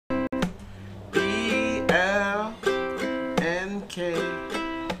K.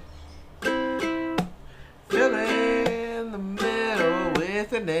 Fill in the middle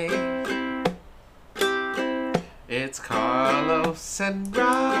with an A. It's Carlos and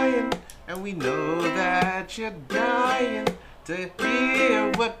Ryan, and we know that you're dying to hear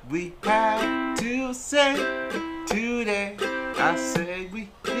what we have to say today. I say we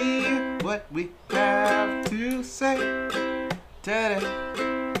hear what we have to say today.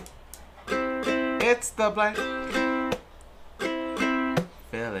 It's the blank.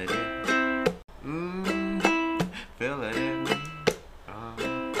 Fill it in. Fill it in.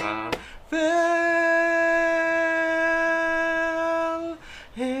 Fill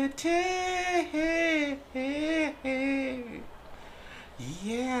it in.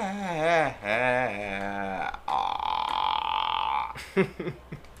 Yeah.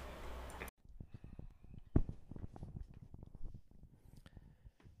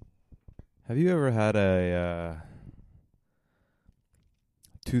 Have you ever had a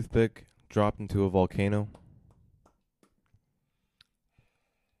toothpick dropped into a volcano?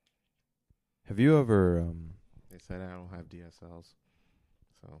 Have you ever... They said I don't have DSLs,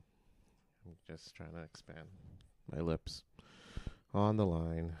 so I'm just trying to expand my lips on the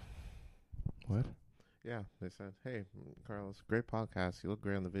line. What? Yeah, they said, hey, Carlos, great podcast. You look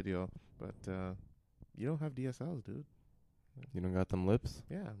great on the video, but you don't have DSLs, dude. You don't got them lips?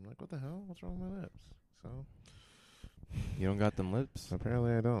 Yeah, I'm like, what the hell? What's wrong with my lips? So You don't got them lips?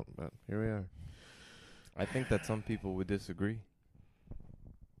 apparently I don't, but here we are. I think that some people would disagree.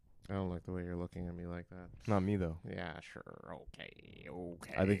 I don't like the way you're looking at me like that. Not me, though. Yeah, sure. Okay.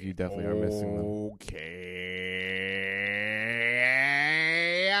 I think you definitely are missing them. Okay.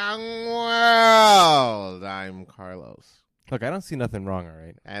 Young world. I'm Carlos. Look, I don't see nothing wrong, all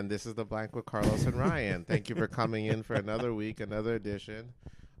right? And this is The Blank with Carlos and Ryan. Thank you for coming in for another week, another edition.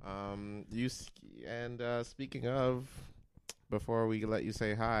 Speaking of, before we let you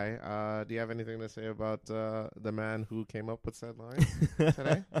say hi, do you have anything to say about the man who came up with said line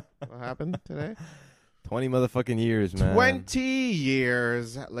today? What happened today? 20 motherfucking years, man. 20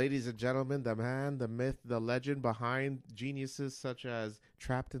 years. Ladies and gentlemen, the man, the myth, the legend behind geniuses such as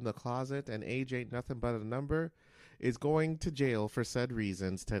Trapped in the Closet and Age Ain't Nothing But a Number is going to jail for said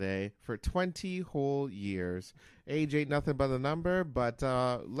reasons today for 20 whole years. Age ain't nothing but a number, but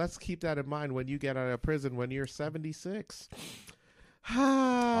let's keep that in mind when you get out of prison when you're 76.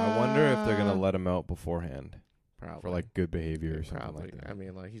 I wonder if they're going to let him out beforehand. Probably. For, like, good behavior or something Probably. like that. I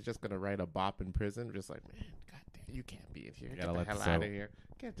mean, like, he's just going to write a bop in prison, just like, man, goddamn, you can't be in here. Get Gotta the let hell this out out. of here.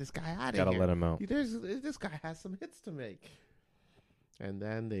 Get this guy out of Gotta here. let him out. This guy has some hits to make. And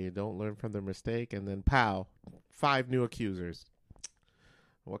then they don't learn from their mistake, and then pow, 5 new accusers.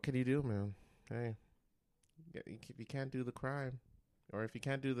 What can you do, man? Hey, if you can't do the crime, or if you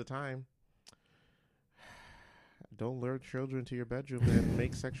can't do the time, don't lure children to your bedroom and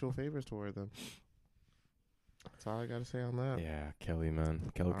make sexual favors toward them. That's all I got to say on that. Yeah, Kelly,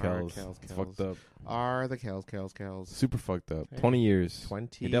 man. Kelly R. Kells. Kells. Fucked up. Are the Kells. Super fucked up. Hey. 20 years.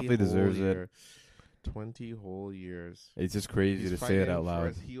 20 He definitely deserves year. it. 20 whole years. It's just crazy He's to say it out fighting for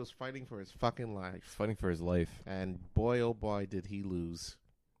loud. he was fighting for his fucking life. He's fighting for his life. And boy, oh boy, did he lose.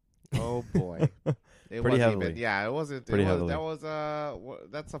 Oh boy. It Pretty wasn't heavily. Even, yeah, it wasn't. Pretty it was, heavily.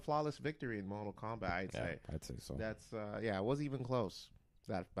 that's a flawless victory in Mortal Kombat, I'd say. I'd say so. That's, it wasn't even close,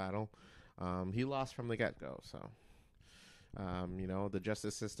 that battle. He lost from the get-go, so. The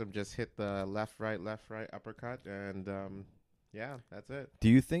justice system just hit the left, right, uppercut, and, yeah, that's it. Do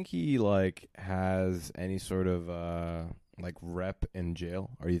you think he, like, has any sort of, rep in jail?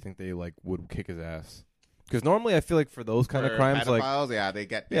 Or do you think they, like, would kick his ass? Because normally I feel like for those kind of crimes, pedophiles, like... they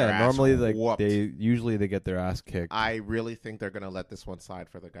get their ass normally, like, whooped. they get their ass kicked. I really think they're going to let this one slide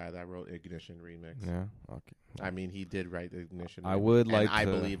for the guy that wrote Ignition Remix. Yeah? Okay. I mean, he did write Ignition I Remix, would like and I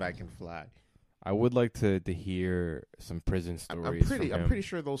to- Believe I Can Fly. I would like to hear some prison stories from him. I'm pretty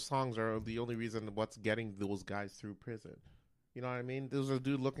sure those songs are the only reason what's getting those guys through prison. You know what I mean? There's a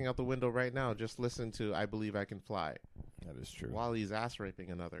dude looking out the window right now. Just listen to I Believe I Can Fly. That is true. While he's ass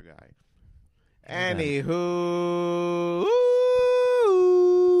raping another guy. Yeah. Anywho.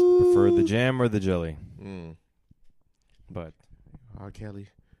 Prefer the jam or the jelly? But R. Kelly,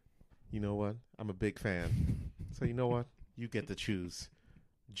 you know what? I'm a big fan. So you know what? You get to choose.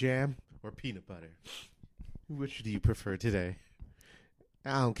 Jam or peanut butter? Which do you prefer today?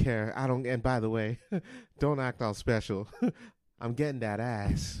 I don't care. And by the way, don't act all special. I'm getting that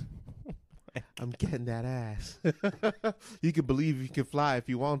ass. I'm getting that ass. You can believe you can fly if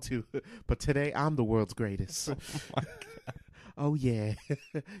you want to, but today I'm the world's greatest. oh my God. Oh yeah,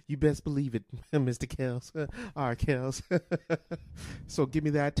 you best believe it, Mr. Kells, R. Kells. So give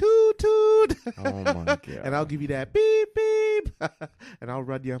me that toot toot. Oh my God. And I'll give you that beep beep. and I'll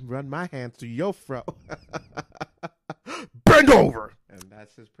run my hands through your fro. Bend over. And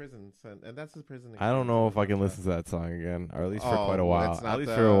that's his prison. And that's his prison. I don't know if I can listen to that song again, or at least for quite a while. It's not At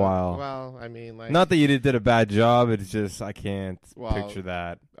least for a while. Well, I mean, like, not that you did a bad job. It's just I can't picture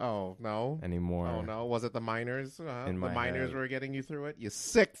that. Oh no. Anymore. Oh no. Was it the miners? In the my miners head. were getting you through it. You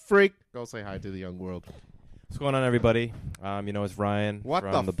sick freak. Go say hi to the young world. What's going on, everybody? It's Ryan What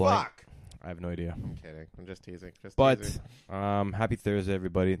from the Blank. fuck? I have no idea. I'm kidding. I'm just teasing. Happy Thursday,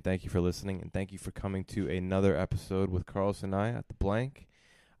 everybody, and thank you for listening, and thank you for coming to another episode with Carlos and I at the Blank.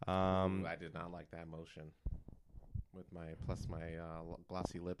 Ooh, I did not like that motion with my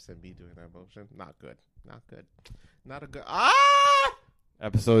glossy lips and me doing that motion. Not good. Not a good.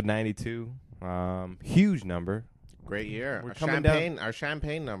 Episode 92. Huge number. Great year. We're coming down. Our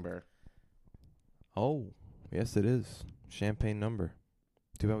champagne number. Oh, yes, it is. Champagne number.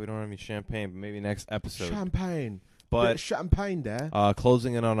 Too bad we don't have any champagne, but maybe next episode. Champagne. But champagne there.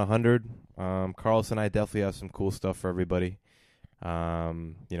 Closing in on 100. Carlos and I definitely have some cool stuff for everybody.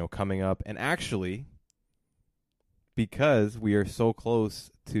 Coming up. And actually, because we are so close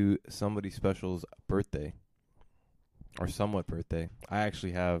to somebody special's birthday, or somewhat birthday, I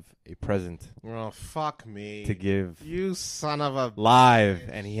actually have a present Oh, fuck me. to give You son of a live, bitch.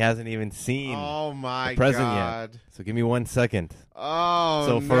 and he hasn't even seen Oh my the present God. yet. So give me 1 second. Oh,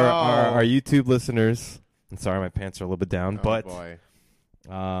 So for no. our YouTube listeners, I'm sorry my pants are a little bit down, Oh, but boy.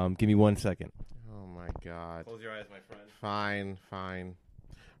 give me 1 second. Oh my God. Close your eyes, my friend. Fine.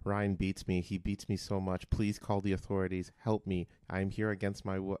 Ryan beats me. He beats me so much. Please call the authorities. Help me. I am here against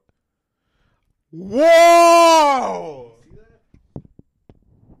my Whoa! See that?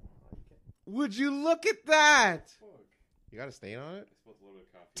 Would you look at that? You got a stain on it? I spilled a little bit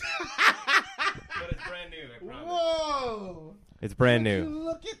of coffee. But it's brand new, I promise. Whoa! It's brand Would new. you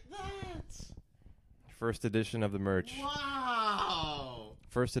look at that? First edition of the merch. Wow!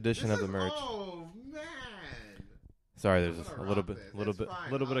 First edition of the merch. Oh man! Sorry, there's I'm just gonna a little rock bit, this. little It's bit,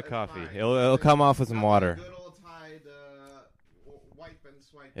 fine. little bit of It's coffee. fine. It'll come off with some Got water. Good old Tide, wipe and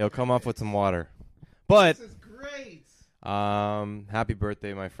swipe. It'll come off with some water. But This is great. happy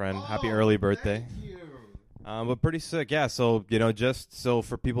birthday, my friend. Happy early birthday. Thank you. But pretty sick, yeah. So just so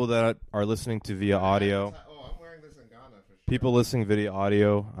for people that are listening to via audio, I'm wearing this in Ghana for sure. people listening via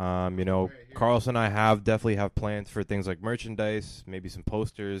audio, Carlos and I definitely have plans for things like merchandise, maybe some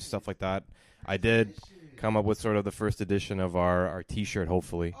posters, stuff like that. I did come up with sort of the first edition of our T-shirt,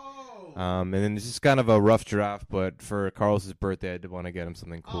 hopefully. Oh. And then it's just kind of a rough draft, but for Carlos's birthday, I did want to get him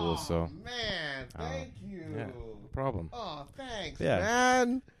something cool. So man, thank you. yeah, no problem. Oh, thanks, Yeah.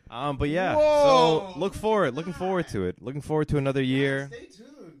 man. But yeah, Whoa, so looking forward to it. Looking forward to another year. Stay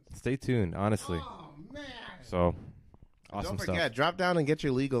tuned. Stay tuned, honestly. Oh man. So awesome Don't forget, drop down and get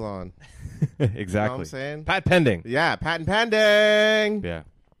your legal on. stuff. Exactly. You know what I'm saying? Pat pending. Yeah, patent pending. Yeah.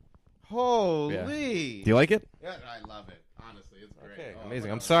 Holy. Do you like it? Yeah, I love it. Honestly, it's great. Okay, Oh, amazing.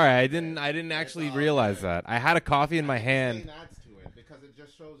 what I'm else? sorry, I didn't actually all realize good. that. I had a coffee in my hand. Saying adds to it because it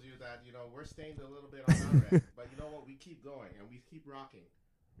just shows you that we're stained a little bit on our end, but you know what? We keep going and we keep rocking.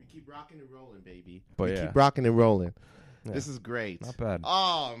 We keep rocking and rolling, baby. But we yeah. keep rocking and rolling. Yeah. This is great. Not bad.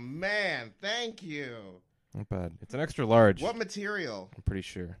 Oh man, thank you. Not bad. It's an extra large. What material? I'm pretty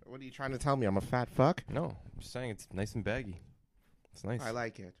sure. What are you trying to tell me? I'm a fat fuck? No, I'm just saying it's nice and baggy. It's nice. I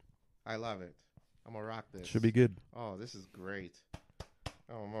like it. I love it. I'm gonna rock this. Should be good. Oh, this is great.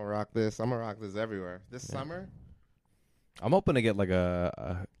 Oh, I'm gonna rock this. I'm gonna rock this everywhere. This summer? I'm hoping to get like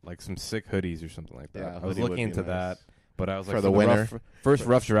like some sick hoodies or something like that. Yeah, I was hoodie would looking be into nice. that, but I was like For the winter?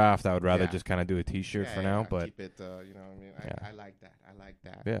 rough draft, I would rather Yeah. just kind of do a T-shirt for now. But keep it. You know what I mean? Yeah. I like that. I like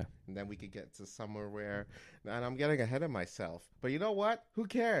that. yeah, And then we could get to somewhere where, and I'm getting ahead of myself. But you know what? Who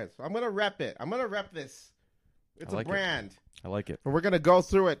cares? I'm gonna rep it. I'm gonna rep this. It's I like a it. brand, I like it. and we're gonna go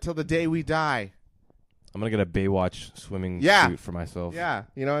through it till the day we die. I'm gonna get a Baywatch swimming Yeah. suit for myself. Yeah,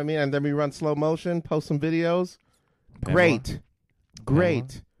 you know what I mean. And then we run slow motion, post some videos. Pamela?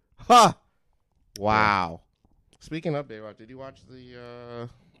 Great. Huh. Wow. Speaking of Baywatch, did you watch the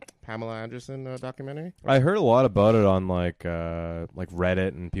Pamela Anderson documentary? I heard a lot about it on like Reddit,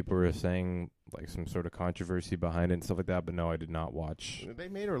 and people were saying like some sort of controversy behind it and stuff like that. But no, I did not watch They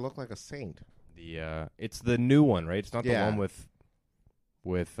made her look like a saint. It's the new one, right? It's not Yeah. the one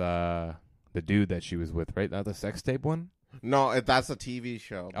with the dude that she was with, right? Not the sex tape one. No, that's a TV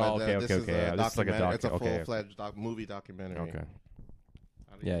show. Oh, okay, this okay, is okay. a Yeah, this is like a documentary. It's a okay. full-fledged movie documentary. Okay.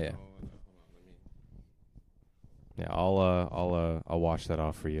 I don't Yeah, even yeah. know. Hold on, let me- Yeah, I'll wash that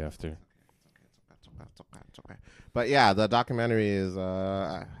off for you after. It's okay. But yeah, the documentary is.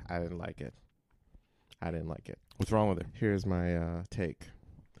 I didn't like it. What's wrong with it? Here's my take.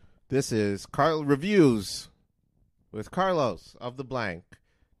 This is Carl Reviews. with Carlos of the Blank.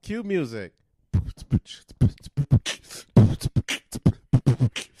 Cue music.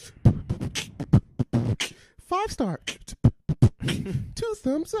 5-star. 2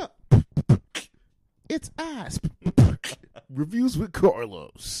 thumbs up. It's Asp. Reviews with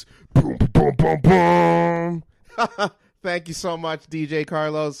Carlos. Boom, boom, boom, boom. Thank you so much, DJ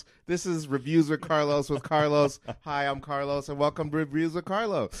Carlos. This is Reviews with Carlos Hi, I'm Carlos, and welcome to Reviews with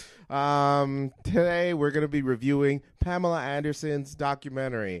Carlos. Today, we're going to be reviewing Pamela Anderson's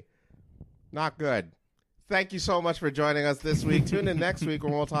documentary. Not good. Thank you so much for joining us this week. Tune in next week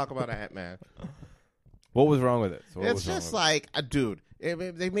when we'll talk about Ant-Man. What was wrong with it? It's just like, dude,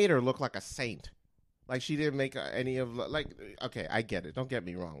 they made her look like a saint. Like, she didn't make any of, like, okay, I get it. Don't get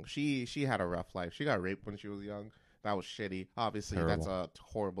me wrong. She had a rough life. She got raped when she was young. That was shitty. Obviously, Terrible. That's a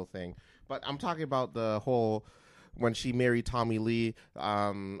horrible thing. But I'm talking about the whole, when she married Tommy Lee,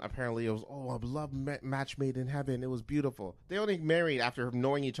 apparently it was, a love match made in heaven. It was beautiful. They only married after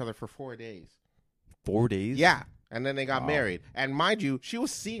knowing each other for 4 days. 4 days? Yeah. And then they got married. And mind you, she was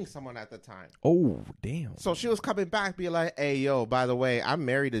seeing someone at the time. Oh, damn. So she was coming back, be like, hey, yo, by the way, I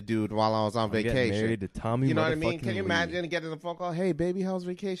married a dude while I was on vacation. Getting married to Tommy. You know what I mean? Can you imagine getting a phone call? Hey, baby, how's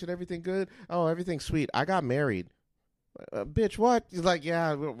vacation? Everything good? Oh, everything's sweet. I got married. Bitch, what? He's like,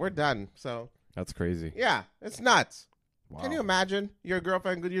 yeah, we're done. So that's crazy. Yeah, it's nuts. Wow. Can you imagine your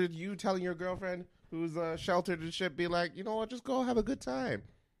girlfriend, you telling your girlfriend who's sheltered and shit, be like, you know what, just go have a good time.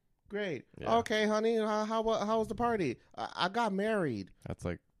 Great. Yeah. Okay, honey, how was the party? I got married. That's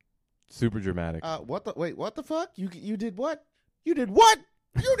like super dramatic. What the fuck? You did what? You did what?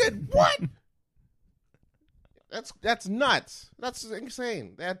 You did what? That's nuts. That's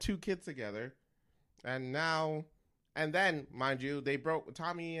insane. They had 2 kids together, and then, mind you,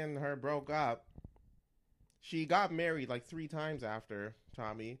 Tommy and her broke up. She got married like 3 times after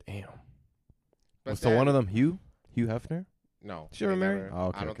Tommy. Damn. But so one of them Hugh Hefner? No. She ever married? Oh,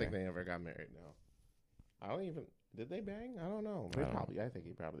 okay, I don't think they ever got married, no. Did they bang? I don't know. I think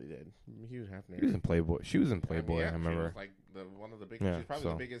he probably did. Hugh Hefner. He was in Playboy. She was in Playboy, I remember. She was like one of the biggest, she's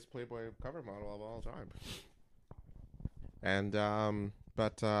probably the biggest Playboy cover model of all time. And, and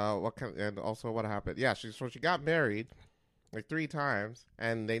also what happened? Yeah, she got married like 3 times,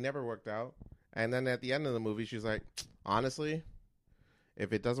 and they never worked out. And then at the end of the movie, she's like, honestly,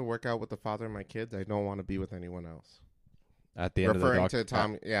 if it doesn't work out with the father of my kids, I don't want to be with anyone else. At the end referring of the to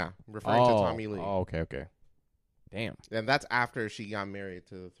Tommy, referring to Tommy Lee. Oh, okay. Damn. And that's after she got married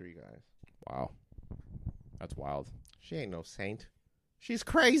to the 3 guys. Wow. That's wild. She ain't no saint. She's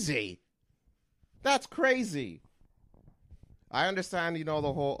crazy. That's crazy. I understand, the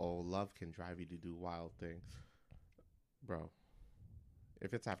whole, love can drive you to do wild things. Bro,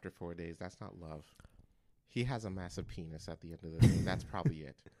 if it's after 4 days, that's not love. He has a massive penis at the end of the day. That's probably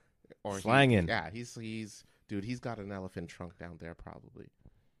it. Or slanging. He's got an elephant trunk down there probably.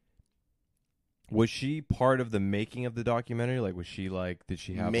 Was she part of the making of the documentary? Like, was she like, did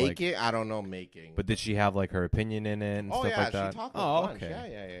she have I don't know making. But did she have like her opinion in it and stuff like that? She talked a bunch.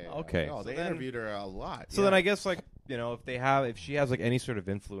 Okay. Yeah. Okay. No, they interviewed her a lot. So then I guess like, if she has like any sort of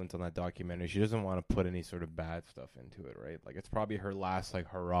influence on that documentary, she doesn't want to put any sort of bad stuff into it, right? Like, it's probably her last like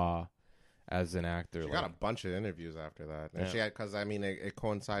hurrah as an actor. She got a bunch of interviews after that. And she had, because it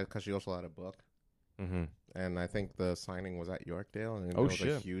coincided because she also had a book. Mm-hmm. And I think the signing was at Yorkdale, and there was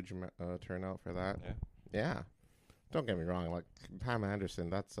a huge turnout for that. Yeah. Don't get me wrong, like Pam Anderson,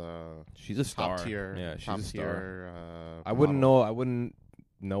 that's she's a star. Top tier. Yeah, she's a star. I wouldn't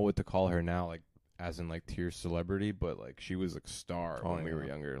know what to call her now, like as in like tier celebrity, but like she was a star when we were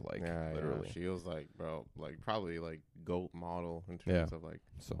younger, like literally. She was like, bro, like probably like GOAT model in terms of like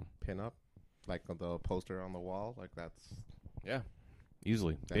pin up, like the poster on the wall, like that's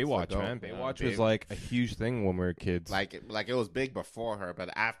easily. Baywatch, man. Baywatch was like a huge thing when we were kids. Like it was big before her, but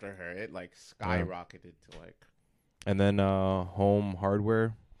after her, it like skyrocketed to like. And then Home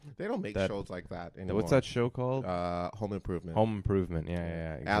Hardware. They don't make shows like that anymore. What's that show called? Home Improvement. Home Improvement.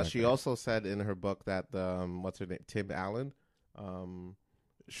 Yeah. Exactly. She also said in her book that what's her name, Tim Allen,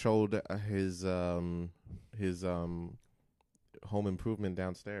 showed his home improvement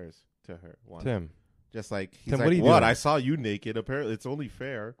downstairs to her once. Tim. Just like he's Tim, like, what are you doing? doing? I saw you naked. Apparently, it's only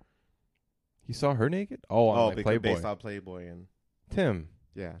fair. He saw her naked? On like Playboy. Based on Playboy and Tim.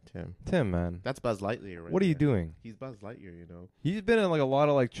 Yeah, Tim. Tim, man. That's Buzz Lightyear. What are you doing? He's Buzz Lightyear, He's been in like a lot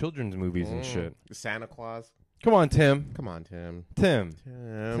of like children's movies and shit. Santa Claus. Come on, Tim. Tim,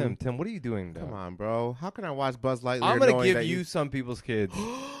 what are you doing, though? Come on, bro. How can I watch Buzz Lightyear? I'm gonna give you some people's kids.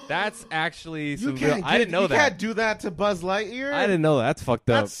 That's actually some real. I didn't know that. You can't do that to Buzz Lightyear. I didn't know that. That's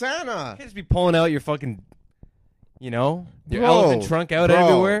fucked up. That's Santa. You can't just be pulling out your fucking. You know, your Bro, elephant trunk out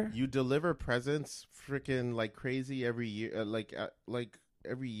everywhere. You deliver presents freaking like crazy every year, like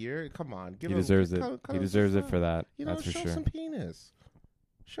every year. Come on, He deserves it. He deserves it for that. That's for show sure. some penis.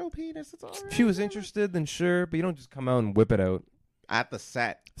 Show penis. It's all right. If she was interested, then sure, but you don't just come out and whip it out. At the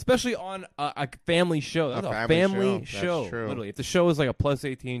set. Especially on a family show. That's a family show. That's true. Literally. If the show is like a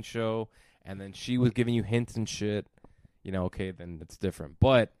 +18 show and then she was giving you hints and shit, you know, okay, then it's different.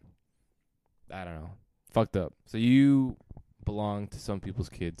 But, I don't know. Fucked up. So you belong to some people's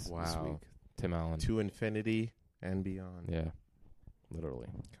kids this week. Tim Allen. To infinity and beyond. Yeah. Literally.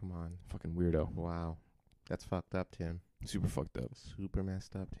 Come on. Fucking weirdo. Wow. That's fucked up, Tim. Super fucked up. Super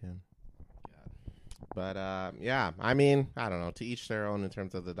messed up, Tim. But, yeah, I mean, I don't know. To each their own in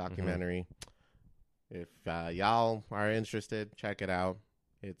terms of the documentary. If y'all are interested, check it out.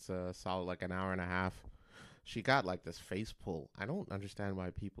 It's solid like an hour and a half. She got like this face pull. I don't understand why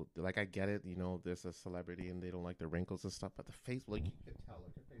people, like, I get it. You know, there's a celebrity and they don't like the wrinkles and stuff. But the face, like, you can tell,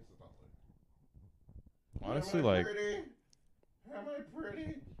 like, her face is all like. Honestly, like. Pretty? Am I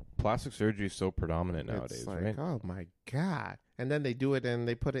pretty? Plastic surgery is so predominant nowadays, it's like, right? Oh, my God. And then they do it and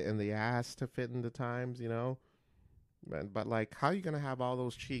they put it in the ass to fit in the times, you know? But like, how are you going to have all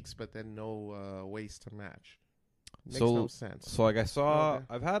those cheeks but then no waist to match? Makes no sense. So, like,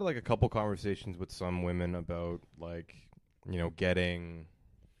 I've had, like, a couple conversations with some women about, like, you know, getting,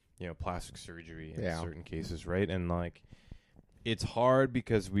 you know, plastic surgery in certain cases, right? And, like, it's hard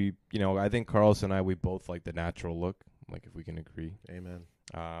because we, you know, I think Carlos and I, we both like the natural look, like, if we can agree. Amen.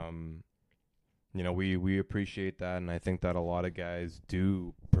 You know, we appreciate that, and I think that a lot of guys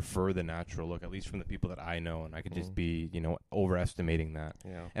do prefer the natural look, at least from the people that I know, and I could just be, you know, overestimating that.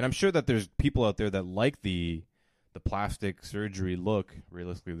 Yeah. And I'm sure that there's people out there that like the plastic surgery look.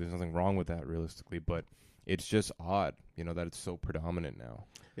 Realistically, there's nothing wrong with that, realistically, but it's just odd, you know, that it's so predominant now.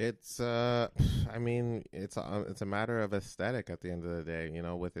 It's, I mean, it's a matter of aesthetic at the end of the day, you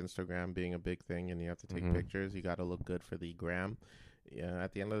know, with Instagram being a big thing and you have to take pictures, you got to look good for the gram. Yeah,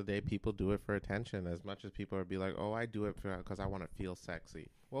 at the end of the day, people do it for attention as much as people are be like, oh, I do it because I want to feel sexy.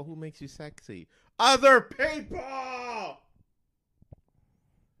 Well, who makes you sexy? Other people!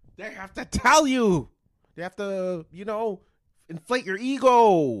 They have to tell you. They have to, you know, inflate your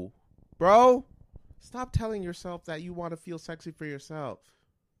ego, bro. Stop telling yourself that you want to feel sexy for yourself.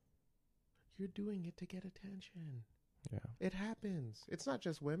 You're doing it to get attention. Yeah. It happens. It's not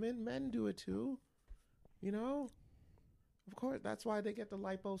just women. Men do it too. You know? Of course, that's why they get the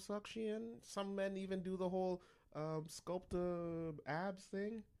liposuction. Some men even do the whole sculpt the abs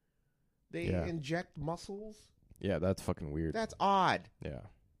thing. They inject muscles. Yeah, that's fucking weird. That's odd. Yeah.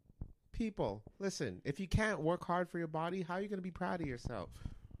 People, listen, if you can't work hard for your body, how are you going to be proud of yourself?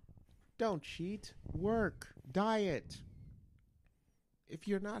 Don't cheat. Work. Diet. If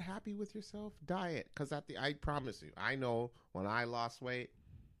you're not happy with yourself, diet. Because I promise you, I know when I lost weight,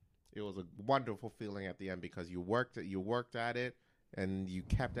 it was a wonderful feeling at the end because you worked at it and you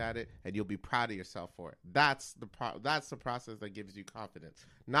kept at it and you'll be proud of yourself for it. That's the process that gives you confidence.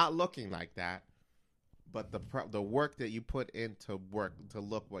 Not looking like that, but the work that you put into work to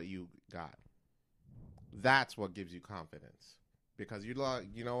look what you got. That's what gives you confidence. Because you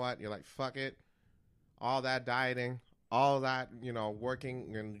know what? You're like, fuck it. All that dieting, all that, you know,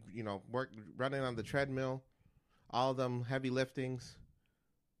 working and, you know, running on the treadmill, all them heavy liftings,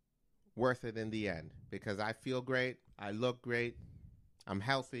 worth it in the end because I feel great, I look great, I'm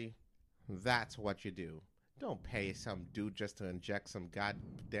healthy. That's what you do. Don't pay some dude just to inject some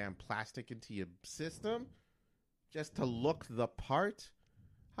goddamn plastic into your system just to look the part.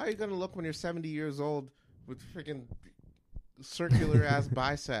 How are you gonna look when you're 70 years old with freaking circular ass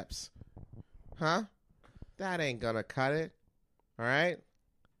biceps? Huh? That ain't gonna cut it. All right.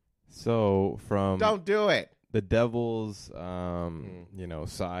 So don't do it. The devil's, you know,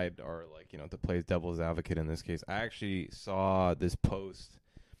 side, or like, you know, to play devil's advocate in this case, I actually saw this post,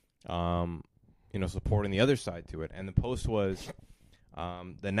 you know, supporting the other side to it. And the post was,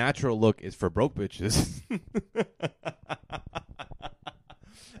 the natural look is for broke bitches.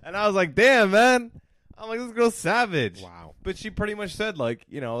 And I was like, damn, man. I'm like, this girl's savage. Wow. But she pretty much said, like,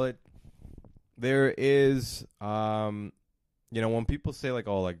 you know, that there is, you know, when people say, like,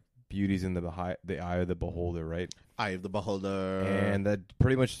 oh, like, beauty's in the eye of the beholder, right? Eye of the beholder. And that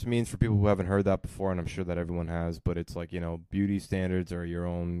pretty much means, for people who haven't heard that before, and I'm sure that everyone has, but it's like, you know, beauty standards are your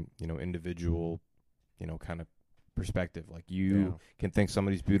own, you know, individual, you know, kind of perspective. Like, you can think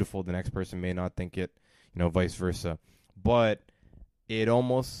somebody's beautiful, the next person may not think it, you know, vice versa. But it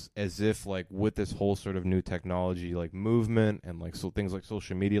almost as if, like, with this whole sort of new technology, like movement and like so things like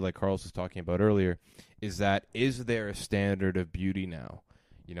social media, like Carlos was talking about earlier, is there a standard of beauty now?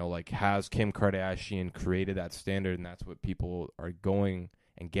 You know, like, has Kim Kardashian created that standard, and that's what people are going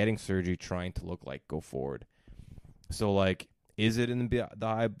and getting surgery trying to look like go forward? So, like, is it in the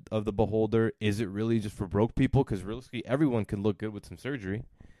eye of the beholder? Is it really just for broke people? Because realistically, everyone can look good with some surgery,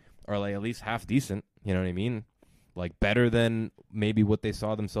 or like at least half decent. You know what I mean? Like, better than maybe what they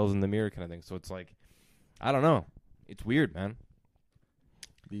saw themselves in the mirror, kind of thing. So it's like, I don't know. It's weird, man.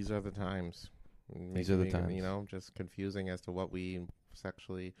 These are the times. These are the times. You know, just confusing as to what we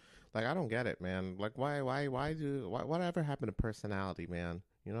sexually, like, I don't get it, man. Like, whatever happened to personality, man?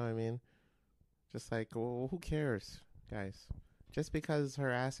 You know what I mean? Just like, well, who cares, guys? Just because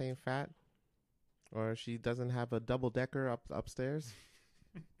her ass ain't fat, or she doesn't have a double decker upstairs.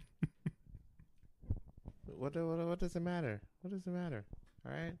 What does it matter? What does it matter?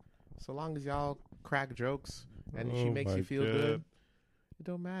 All right. So long as y'all crack jokes and she makes you feel good, it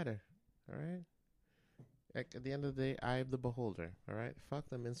don't matter. All right. At the end of the day, eye of the beholder. All right. Fuck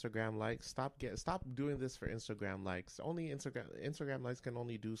them Instagram likes. Stop doing this for Instagram likes. Only Instagram likes can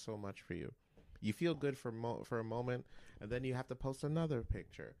only do so much for you. You feel good for a moment, and then you have to post another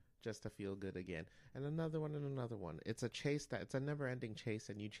picture just to feel good again, and another one and another one. It's a chase it's a never-ending chase,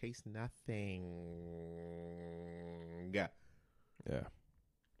 and you chase nothing. Yeah.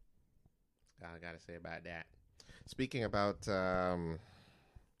 I gotta say about that. Speaking about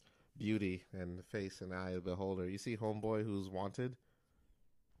beauty and the face and eye of the beholder, you see Homeboy who's wanted,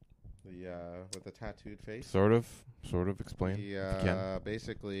 with the tattooed face. Sort of explain. He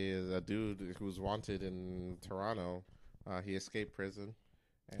basically is a dude who's wanted in Toronto. He escaped prison.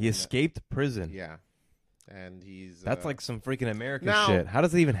 He escaped prison. Yeah, and that's like some freaking American shit. How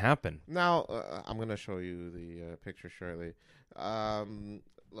does it even happen? Now, I'm gonna show you the picture shortly.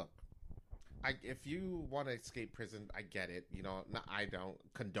 Look, if you want to escape prison, I get it. You know, I don't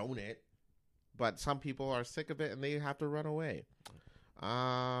condone it, but some people are sick of it and they have to run away.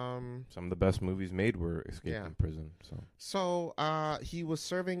 Some of the best movies made were escaping prison. So he was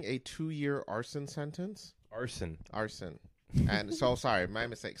serving a 2-year arson sentence. Arson. And so, sorry, my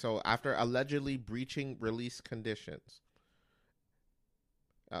mistake. So after allegedly breaching release conditions.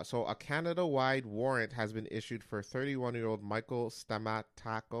 So a Canada-wide warrant has been issued for 31-year-old Michael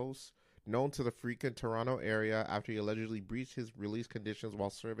Stamatakos, known to the frequent Toronto area after he allegedly breached his release conditions while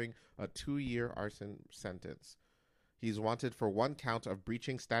serving a 2-year arson sentence. He's wanted for 1 count of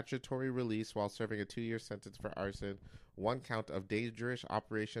breaching statutory release while serving a 2-year sentence for arson, 1 count of dangerous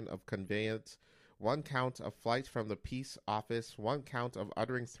operation of conveyance, 1 count of flight from the peace office, 1 count of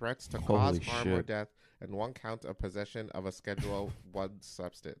uttering threats to cause harm or death, and 1 count of possession of a Schedule 1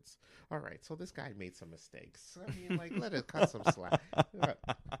 substance. All right, so this guy made some mistakes. I mean, like, let it cut some slack.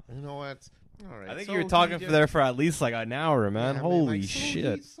 You know what? All right. I think you were talking there for at least like an hour, man. Yeah, holy shit. He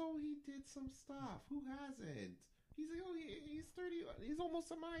did some stuff. Who hasn't? He's 30. He's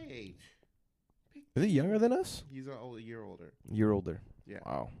almost my age. Is he younger than us? He's a year older. Year older. Yeah.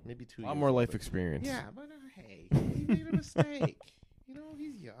 Wow. Maybe 2 years. A lot more life experience. Yeah, but hey, he made a mistake. You know,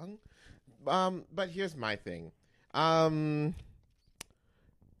 he's young. But here's my thing.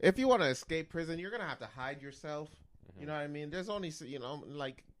 If you want to escape prison, you're gonna have to hide yourself. Mm-hmm. You know what I mean? There's only,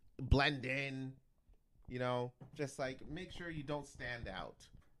 like, blend in. You know, just like make sure you don't stand out.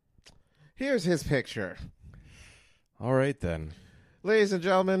 Here's his picture. All right, then. Ladies and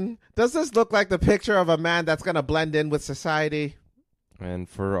gentlemen, does this look like the picture of a man that's going to blend in with society? And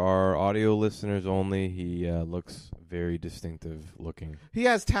for our audio listeners only, he looks very distinctive looking. He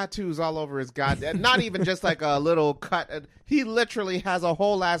has tattoos all over his goddamn, not even just like a little cut. He literally has a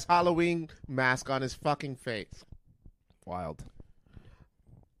whole ass Halloween mask on his fucking face. Wild.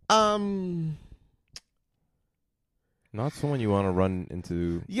 Not someone you want to run into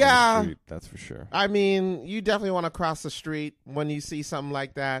on the street, that's for sure. I mean, you definitely want to cross the street when you see something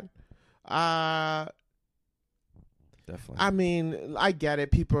like that. Definitely. I mean, I get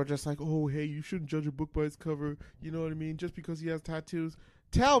it. People are just like, oh, hey, you shouldn't judge a book by its cover. You know what I mean? Just because he has tattoos.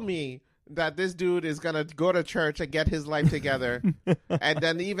 Tell me that this dude is going to go to church and get his life together. And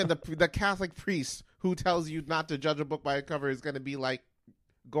then even the Catholic priest who tells you not to judge a book by its cover is going to be like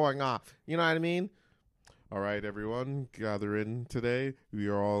going off. You know what I mean? All right, everyone, gather in today. We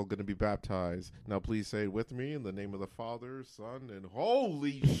are all going to be baptized. Now, please say it with me in the name of the Father, Son, and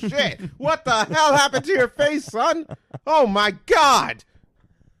holy shit! What the hell happened to your face, son? Oh, my God!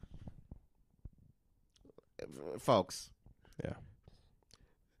 Folks. Yeah.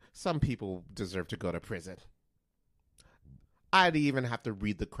 Some people deserve to go to prison. I'd even have to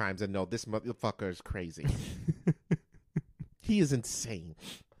read the crimes and know this motherfucker is crazy. He is insane.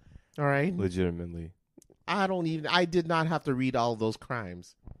 All right? Legitimately. I did not have to read all those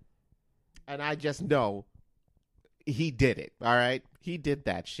crimes. And I just know he did it, all right? He did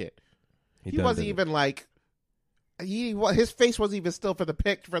that shit. He done wasn't did it. even like his face wasn't even still for the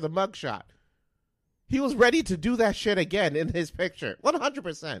mugshot. He was ready to do that shit again in his picture.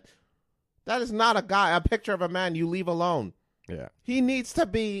 100%. That is not a picture of a man you leave alone. Yeah. He needs to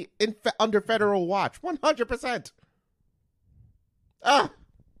be under federal watch. 100%.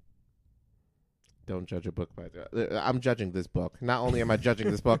 Don't judge a book by I'm judging this book. Not only am I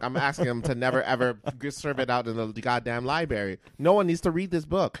judging this book, I'm asking him to never ever serve it out in the goddamn library. No one needs to read this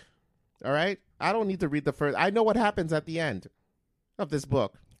book. All right? I don't need to read the first. I know what happens at the end of this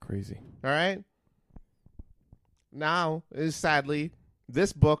book. Crazy. All right? Now, sadly,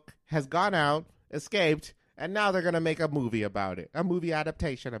 this book has gone out, escaped, and now they're going to make a movie about it. A movie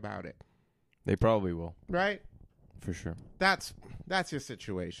adaptation about it. They probably will. Right? For sure. That's your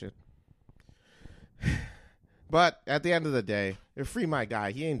situation. But at the end of the day, free my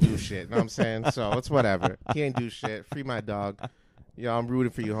guy. He ain't do shit. You know what I'm saying? So it's whatever. He ain't do shit. Free my dog. Yo, I'm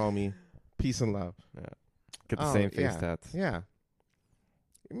rooting for you, homie. Peace and love. Yeah. Get the same face tats. Yeah.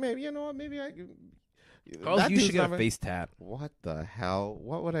 Maybe, you know what? Maybe I... Oh, you should get a face tat. What the hell?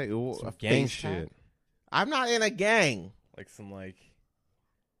 What would I... Some a gang face shit. tat? I'm not in a gang. Like some, like...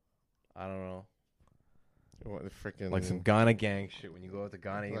 I don't know. What the freaking... Like some Ghana gang shit. When you go out to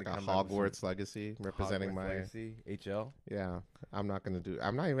Ghana, you like a come Hogwarts legacy representing Hogwarts my... legacy, HL. Yeah. I'm not going to do...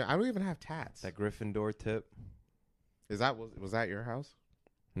 I don't even have tats. That Gryffindor tip. Was that your house?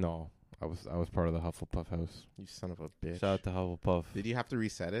 No. I was part of the Hufflepuff house. You son of a bitch. Shout out to Hufflepuff. Did you have to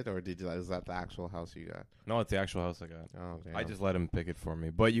reset it, or is that the actual house you got? No, it's the actual house I got. Oh, damn. I just let him pick it for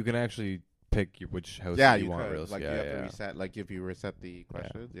me. But you can actually pick which house you want. Could. Real Like, yeah, you have to reset, like if you reset the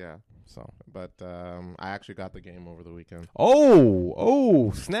questions, yeah. So, but I actually got the game over the weekend.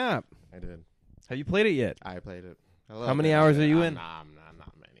 Oh, snap! I did. Have you played it yet? I played it. How many hours are you in? Nah,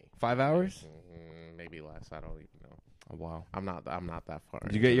 not many. 5 hours? Maybe less. I don't even know. Oh, wow. I'm not that far.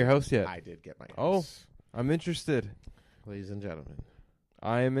 Did you get your house yet? I did get my house. Oh, I'm interested. Ladies and gentlemen,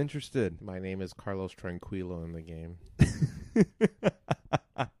 I am interested. my name is Carlos Tranquilo in the game.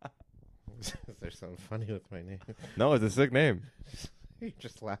 Is there something funny with my name? No, it's a sick name. You're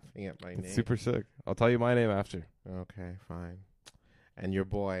just laughing at my name. It's super sick. I'll tell you my name after. Okay, fine. And your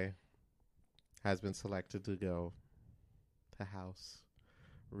boy has been selected to go to House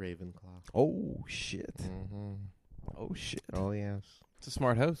Ravenclaw. Oh, shit. Mm-hmm. Oh, shit. Oh, yes. It's a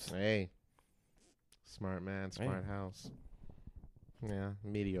smart house. Hey. Smart man, smart house. Yeah,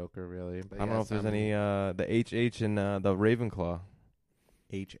 mediocre, really. But I don't know if there's any, the HH in the Ravenclaw.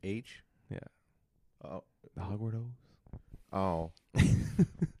 HH? Yeah. Oh. The Hogwarts. Oh.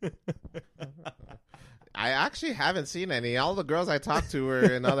 I actually haven't seen any. All the girls I talked to were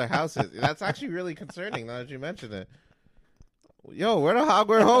in other houses. That's actually really concerning now that you mention it. Yo, where the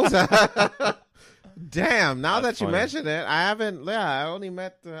Hogwarts hoes at? Damn, now That's that you funny. mention it, I haven't, I only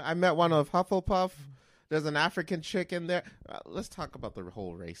met, I met one of Hufflepuff. There's an African chick in there. Let's talk about the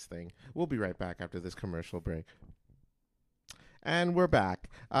whole race thing. We'll be right back after this commercial break. And we're back.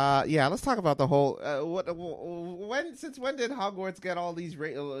 Let's talk about the whole, since when did Hogwarts get all these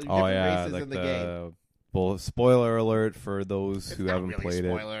different races like in the game? Well, spoiler alert for those who haven't played it.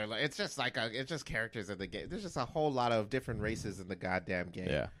 Spoiler alert. It's just it's just characters in the game. There's just a whole lot of different races in the goddamn game.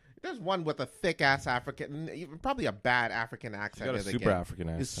 Yeah. There's one with a thick ass African, probably a bad African accent. Got a in the super game. African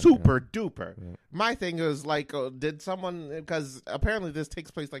accent. It's super duper. Yeah. My thing is like, did someone, because apparently this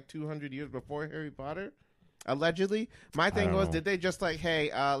takes place like 200 years before Harry Potter, allegedly. My thing was, did they just like, hey,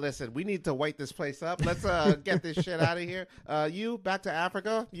 listen, we need to white this place up. Let's get this shit out of here. You back to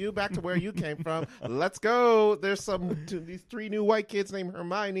Africa. You back to where you came from. Let's go. There's these 3 new white kids named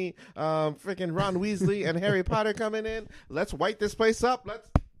Hermione, freaking Ron Weasley, and Harry Potter coming in. Let's white this place up. Let's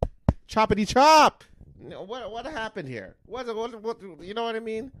choppity chop. What happened here? What you know what I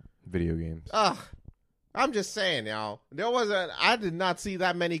mean? Video games. I'm just saying, y'all. I did not see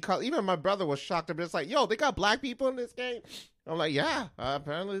that many colors. Even my brother was shocked. I'm just like, yo, they got black people in this game? I'm like, yeah,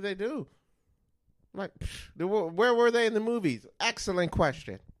 apparently they do. I'm like, where were they in the movies? Excellent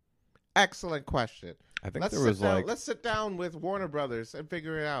question. Excellent question. I think Let's sit down with Warner Brothers and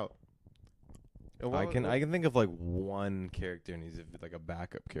figure it out. I can think of like one character, and he's like a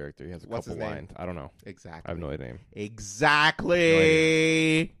backup character. He has a couple lines. I don't know. Exactly. I have no idea. Exactly.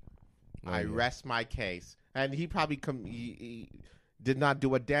 No I idea. rest my case. And he probably he did not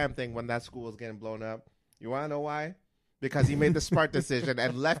do a damn thing when that school was getting blown up. You want to know why? Because he made the smart decision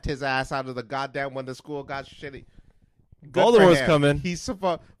and left his ass out of the goddamn when the school got shitty. Voldemort's coming. He's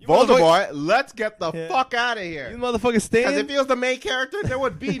supposed. You Voldemort, let's get the Yeah. fuck out of here. You motherfucker Because staying? if he was the main character, there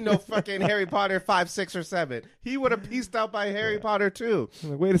would be no fucking Harry Potter 5, 6, or 7. He would have pieced out by Harry Potter 2. I'm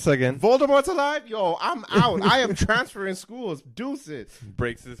like, wait a second. Voldemort's alive? Yo, I'm out. I am transferring schools. Deuces.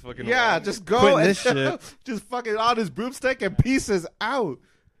 Breaks this fucking Yeah, just go Quitting and this shit. just fucking on his broomstick and pieces out.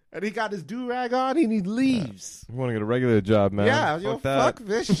 And he got his do-rag on and he leaves. I want to get a regular job, man. Yeah, yo, that. fuck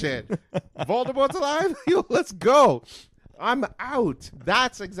this shit. Voldemort's alive? Yo, let's go. I'm out.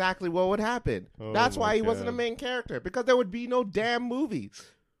 That's exactly what would happen. Oh That's why my he wasn't a God. main character, because there would be no damn movie.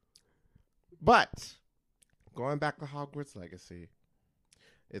 But going back to Hogwarts Legacy,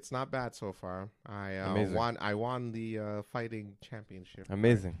 it's not bad so far. Amazing. I won the fighting championship.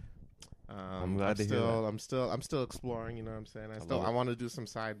 Amazing. I'm glad to hear that. I'm still exploring. You know what I'm saying? I want to do some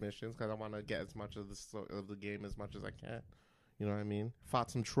side missions because I want to get as much of the game as much as I can. You know what I mean?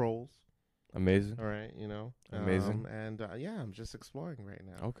 Fought some trolls. Amazing. All right, you know, Amazing. and yeah, I'm just exploring right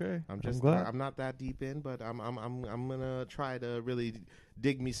now. Okay. I'm glad. I'm not that deep in, but I'm gonna try to really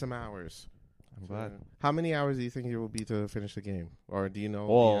dig me some hours. I'm glad. How many hours do you think it will be to finish the game, or do you know?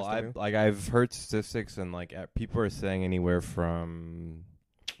 Well, the estimate? I've heard statistics, and like people are saying anywhere from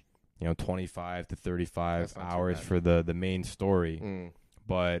 25 to 35 That's not too hours bad. for the main story, Mm.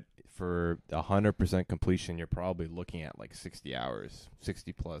 but for 100% completion, you're probably looking at like 60 hours,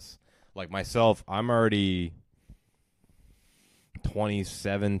 60 plus. Like myself, I'm already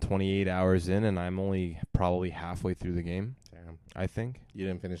 27, 28 hours in, and I'm only probably halfway through the game. Damn, I think. you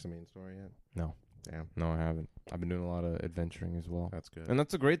didn't finish the main story yet. No. Damn, No, I haven't. I've been doing a lot of adventuring as well. that's good. And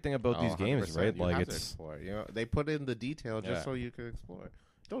that's the great thing about these games, 100%. right? You like have to it's explore. You know, they put in the detail just Yeah. so you can explore.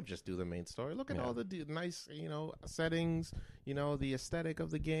 Don't just do the main story. Look at Yeah. all the nice, settings. The aesthetic of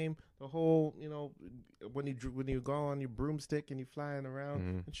the game. The whole, when you go on your broomstick and you flying around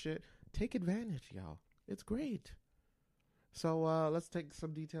Mhm. and shit. Take advantage, y'all. It's great. So let's take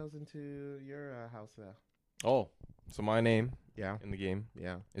some details into your house now. Oh, so my name Yeah, in the game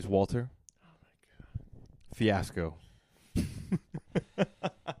yeah. is Walter. Oh my Fiasco.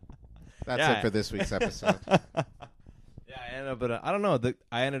 That's Yeah. it for this week's episode. Yeah, I ended up I don't know.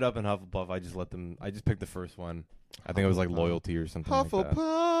 I ended up in Hufflepuff. I just picked the first one. I think it was like Hufflepuff. loyalty or something like that.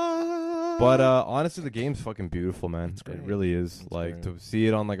 Hufflepuff. But honestly, the game's fucking beautiful, man. It's great. It really is. It's Like great. to see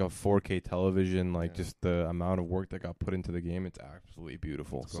it on like a 4K television, like Yeah. just the amount of work that got put into the game, it's absolutely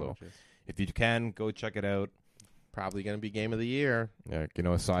beautiful. It's So gorgeous. if you can, go check it out. Probably gonna be game of the year. Yeah,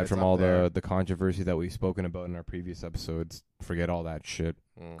 aside It's from up all there. the controversy that we've spoken about in our previous episodes, forget all that shit.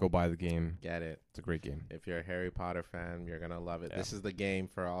 Mm. Go buy the game. Get it. It's a great game. If you're a Harry Potter fan, you're gonna love it. Yeah. This is the game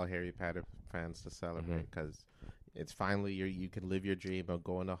for all Harry Potter fans to celebrate because it's finally you can live your dream of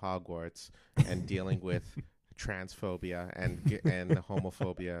going to Hogwarts and dealing with transphobia and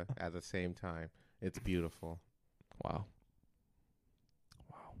homophobia at the same time. It's beautiful. Wow.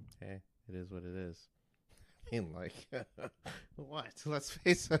 Hey, it is what it is. I mean, like, what? Let's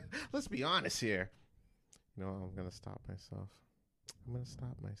face it. Let's be honest here. I'm gonna stop myself.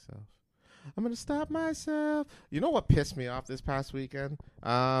 You know what pissed me off this past weekend?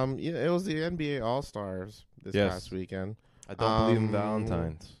 It was the NBA All-Stars this Yes. past weekend. I don't believe in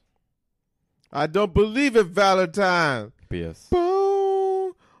Valentines. I don't believe it, Valentine. BS.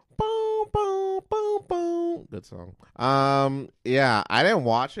 Boom, boom, boom, boom, boom. Good song. Yeah, I didn't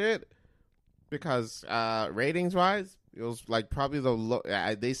watch it because ratings wise, it was like probably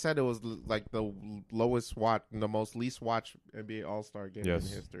they said it was like the lowest watch, the most least watched NBA All-Star game Yes.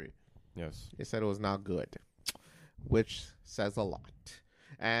 in history. Yes. They said it was not good, which says a lot.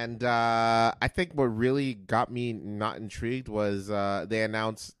 And I think what really got me not intrigued was they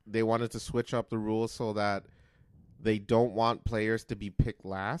announced they wanted to switch up the rules so that they don't want players to be picked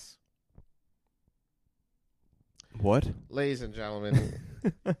last. What? Ladies and gentlemen,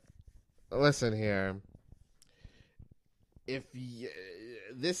 listen here. If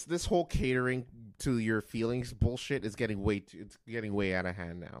this whole catering to your feelings bullshit is getting way out of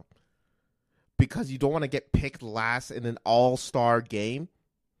hand now. Because you don't want to get picked last in an all-star game.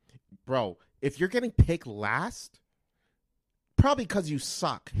 Bro, if you're getting picked last, probably because you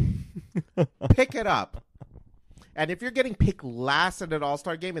suck. Pick it up. And if you're getting picked last in an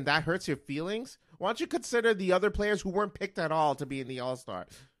all-star game and that hurts your feelings, why don't you consider the other players who weren't picked at all to be in the all-star?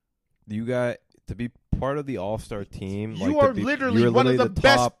 You got to be part of the All-Star team. You are literally one of the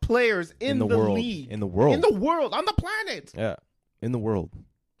best players in the world. league. In the world. In the world. On the planet. Yeah. In the world.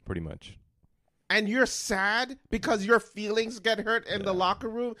 Pretty much. And you're sad because your feelings get hurt in the locker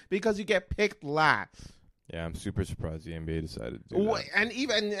room because you get picked last. Yeah, I'm super surprised the NBA decided to do that.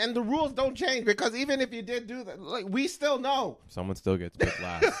 And the rules don't change because even if you did do that, like we still know. Someone still gets picked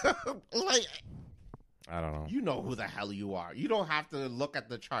last. Like I don't know. You know who the hell you are. You don't have to look at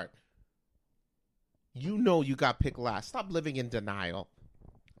the chart. You know you got picked last. Stop living in denial.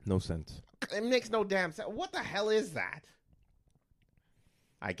 No sense. It makes no damn sense. What the hell is that?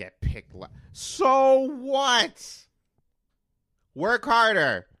 I get picked last. So what? Work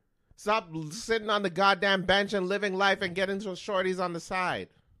harder. Stop sitting on the goddamn bench and living life and getting some shorties on the side.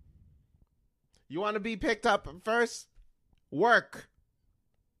 You want to be picked up first? Work.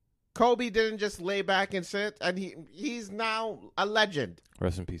 Kobe didn't just lay back and sit, and he's now a legend.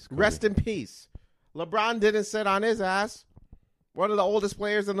 Rest in peace, Kobe. Rest in peace. LeBron didn't sit on his ass. One of the oldest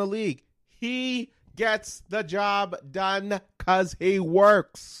players in the league. He gets the job done because he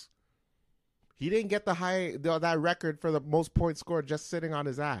works. He didn't get that record for the most points scored just sitting on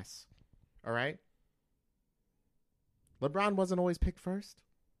his ass. All right? LeBron wasn't always picked first.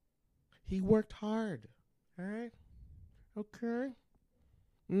 He worked hard. All right? Okay?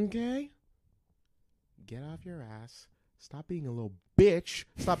 Okay? Get off your ass. Stop being a little bitch.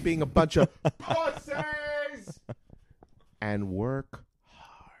 Stop being a bunch of pussies. And work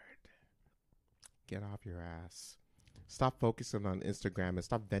hard. Get off your ass. Stop focusing on Instagram and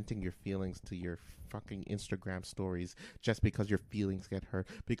stop venting your feelings to your fucking Instagram stories just because your feelings get hurt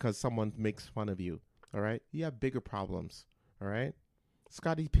because someone makes fun of you. All right? You have bigger problems. All right?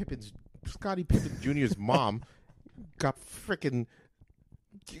 Scottie Pippen Jr.'s mom got a freaking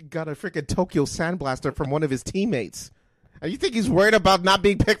Tokyo Sandblaster from one of his teammates. And you think he's worried about not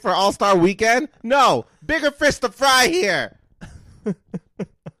being picked for All-Star Weekend? No. Bigger fish to fry here.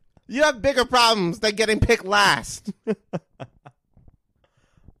 You have bigger problems than getting picked last.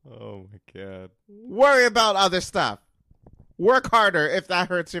 Oh, my God. Worry about other stuff. Work harder if that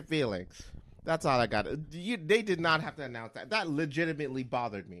hurts your feelings. That's all I got. They did not have to announce that. That legitimately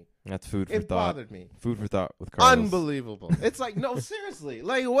bothered me. That's food for It thought. bothered me. Food for thought with Carlos. Unbelievable. It's like, no, seriously.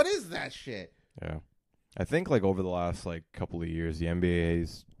 Like, what is that shit? Yeah. I think, like, over the last, like, couple of years, the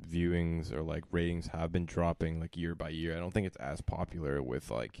NBA's viewings or, like, ratings have been dropping, like, year by year. I don't think it's as popular with,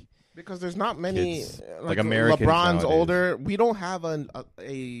 like... Because there's not many... Kids, like Americans LeBron's nowadays. older. We don't have a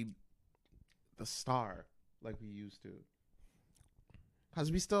star like we used to. Because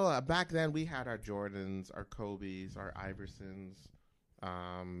we still... back then, we had our Jordans, our Kobe's, our Iversons.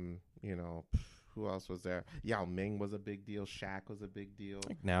 You know... Who else was there? Yao Ming was a big deal. Shaq was a big deal.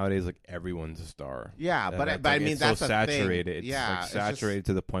 Like nowadays, like everyone's a star. Yeah, And but it's, I like, mean it's that's so a saturated. thing. It's like saturated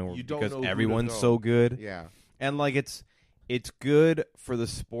to the point where you don't because know who to everyone's go. so good, Yeah, and like it's good for the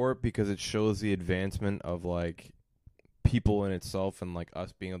sport because it shows the advancement of like people in itself and like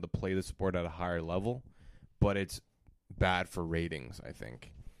us being able to play the sport at a higher level. But it's bad for ratings, I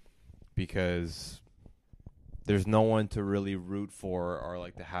think, because there's no one to really root for or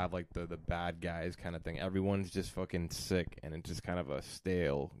like to have like the bad guys kind of thing. Everyone's just fucking sick, and it's just kind of a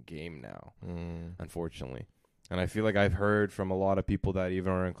stale game now, unfortunately. And I feel like I've heard from a lot of people that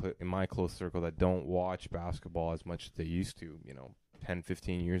even are in my close circle that don't watch basketball as much as they used to, 10,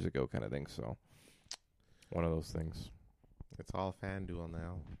 15 years ago kind of thing. So one of those things. it's all FanDuel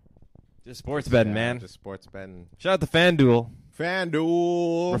now. Just sports betting, man. Just sports betting. Shout out to FanDuel.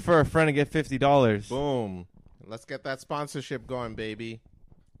 FanDuel. Refer a friend and get $50. Boom. Let's get that sponsorship going, baby.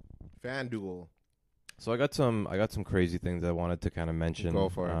 FanDuel. So I got some crazy things I wanted to kind of mention. Go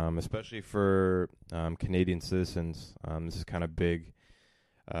for it. Especially for Canadian citizens. This is kind of big.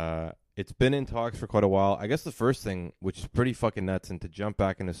 It's been in talks for quite a while. I guess the first thing, which is pretty fucking nuts, and to jump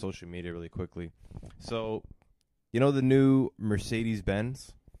back into social media really quickly. So, the new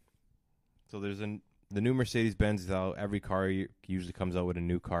Mercedes-Benz? So there's the new Mercedes-Benz is out. Every car usually comes out with a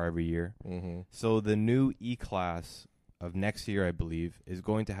new car every year. Mm-hmm. So the new E-Class of next year, I believe, is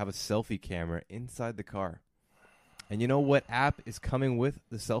going to have a selfie camera inside the car. And you know what app is coming with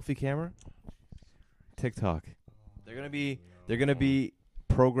the selfie camera? TikTok. They're gonna be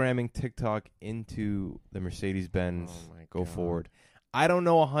programming TikTok into the Mercedes-Benz go forward. I don't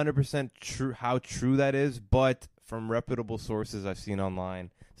know 100% how true that is, but from reputable sources I've seen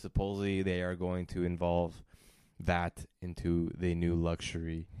online, supposedly they are going to involve that into the new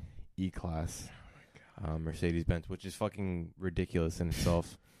luxury E-Class Mercedes-Benz, which is fucking ridiculous in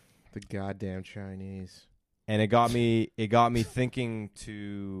itself. The goddamn Chinese. And it got me thinking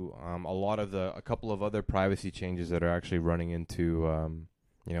to a couple of other privacy changes that are actually running into,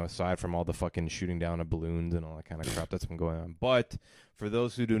 aside from all the fucking shooting down of balloons and all that kind of crap that's been going on. But for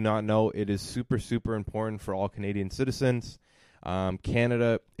those who do not know, it is super, super important for all Canadian citizens.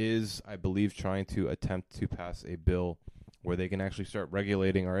 Canada is, I believe, trying to attempt to pass a bill where they can actually start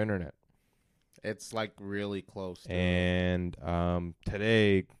regulating our internet. It's like really close. And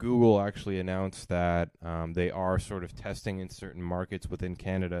today, Google actually announced that they are sort of testing in certain markets within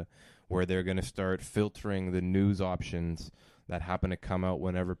Canada where they're going to start filtering the news options that happen to come out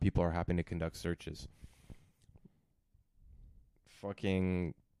whenever people are having to conduct searches.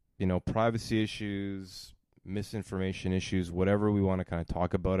 Fucking, privacy issues, misinformation issues, whatever we want to kind of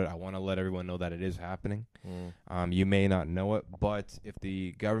talk about it. I want to let everyone know that it is happening. You may not know it, but if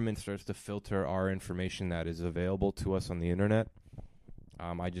the government starts to filter our information that is available to us on the internet,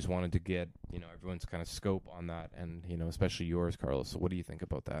 I just wanted to get everyone's kind of scope on that, and especially yours, Carlos. So what do you think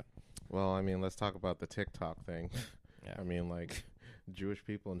about that? Well, I mean, let's talk about the TikTok thing. Yeah. I mean, like Jewish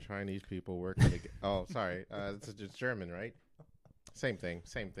people and Chinese people working together. Oh, sorry, it's just German, right? Same thing.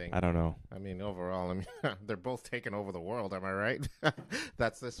 I don't know. I mean, overall, they're both taking over the world. Am I right?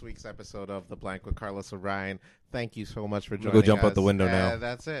 That's this week's episode of The Blank with Carlos O'Brien. Thank you so much for joining us. Go jump out the window now.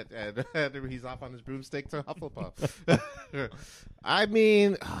 That's it. And he's off on his broomstick to Hufflepuff. I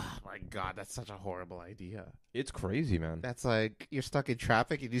mean, oh my God, that's such a horrible idea. It's crazy, man. That's like you're stuck in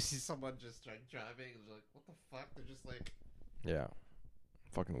traffic and you see someone just driving and like, what the fuck? They're just like, yeah,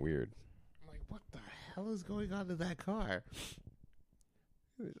 fucking weird. I'm like, what the hell is going on in that car?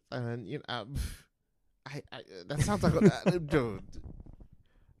 And I that sounds like dude.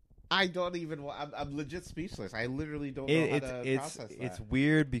 I don't even. I'm legit speechless. I literally don't know how to process that. It's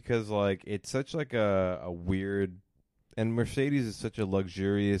weird because like it's such like a weird, and Mercedes is such a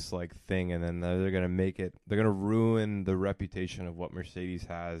luxurious like thing, and then they're gonna ruin the reputation of what Mercedes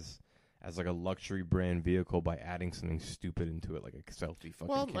has as like a luxury brand vehicle by adding something stupid into it, like a selfie fucking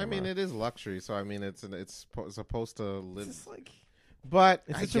camera. I mean, it is luxury, so I mean, it's supposed to live. It's just like. But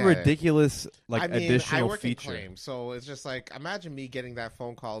it's such a ridiculous additional I work feature. In claims, so it's just like imagine me getting that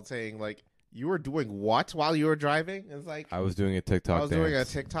phone call saying like you were doing what while you were driving. It's like I was doing a TikTok. Doing a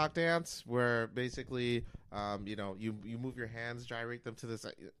TikTok dance where basically, you move your hands, gyrate them to this.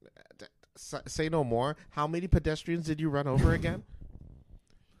 Say no more. How many pedestrians did you run over again?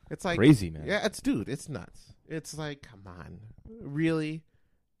 It's like crazy, man. Yeah, it's nuts. It's like, come on, really?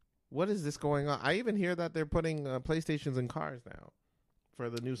 What is this going on? I even hear that they're putting PlayStations in cars now. For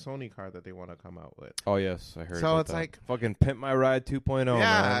the new Sony car that they want to come out with. Oh yes, I heard. So about it's that. like fucking Pimp My Ride 2.0. Yeah,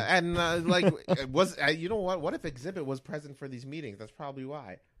 man. and like you know what? What if Exhibit was present for these meetings? That's probably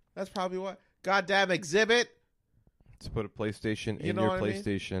why. Goddamn Exhibit. Let's put a PlayStation in your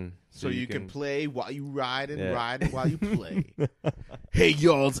PlayStation, so you can play while you ride and ride while you play. Hey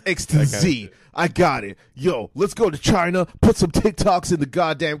y'all, it's X to the Z. I got it. Yo, let's go to China. Put some TikToks in the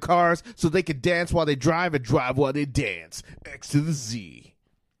goddamn cars so they can dance while they drive and drive while they dance. X to the Z.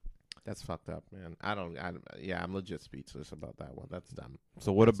 That's fucked up, man. I'm legit speechless about that one. That's dumb.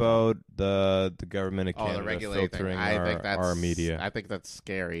 So what about the government of Canada filtering our media? I think that's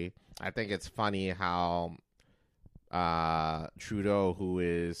scary. I think it's funny how Trudeau, who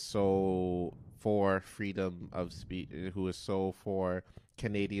is so for freedom of speech, who is so for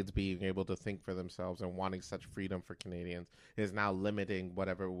Canadians being able to think for themselves and wanting such freedom for Canadians, is now limiting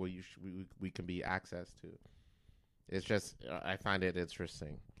whatever we can be access to. It's just, I find it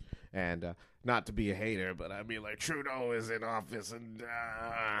interesting. And not to be a hater, but I mean, like, Trudeau is in office, and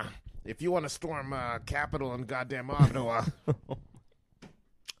if you want to storm Capitol and goddamn Ottawa,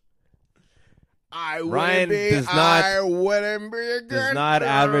 I wouldn't be does not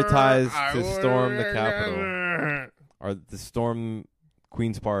advertise to storm the Capitol or to storm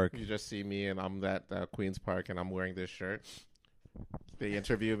Queen's Park. You just see me, and I'm at Queen's Park, and I'm wearing this shirt. They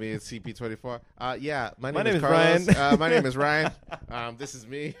interview me at CP24. My name is Carlos. Ryan. My name is Ryan. This is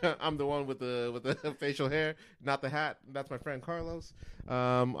me. I'm the one with the facial hair, not the hat. That's my friend Carlos.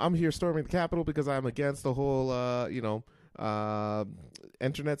 I'm here storming the Capitol because I'm against the whole,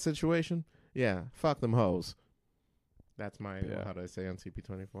 internet situation. Yeah, fuck them hoes. That's my how do I say on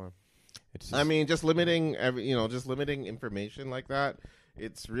CP24? Just limiting just limiting information like that.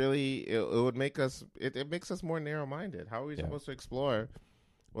 It's really it would make us it makes us more narrow minded. How are we supposed to explore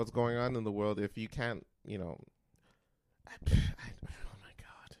what's going on in the world if you can't oh my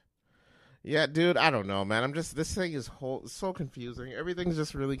god. Yeah, dude, I don't know, man. This thing is so confusing. Everything's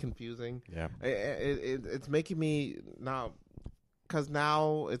just really confusing. Yeah, it's making me now. Because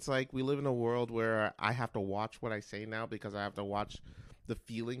now it's like we live in a world where I have to watch what I say now because I have to watch the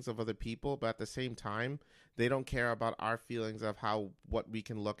feelings of other people. But at the same time, they don't care about our feelings of what we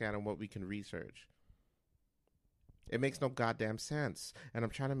can look at and what we can research. It makes no goddamn sense. And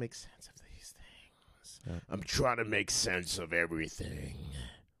I'm trying to make sense of these things. Yeah. I'm trying to make sense of everything.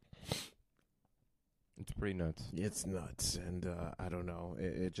 It's pretty nuts. It's nuts, and I don't know.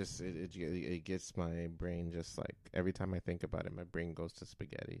 It gets my brain just like every time I think about it, my brain goes to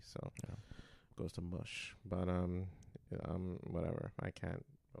spaghetti. So, goes to mush. But whatever. I can't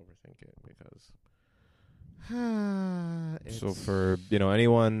overthink it because. So for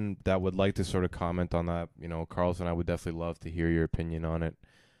anyone that would like to sort of comment on that, Carlson, I would definitely love to hear your opinion on it.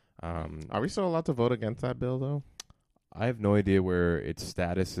 Are we still allowed to vote against that bill though? I have no idea where its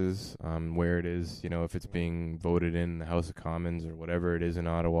status is, where it is, if it's being voted in the House of Commons or whatever it is in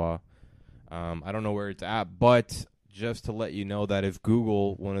Ottawa. I don't know where it's at, but just to let you know that if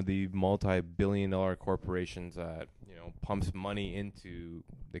Google, one of the multi-billion-dollar corporations that pumps money into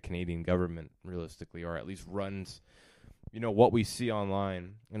the Canadian government, realistically, or at least runs, what we see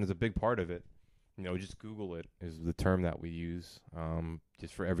online, and is a big part of it. Just Google it is the term that we use,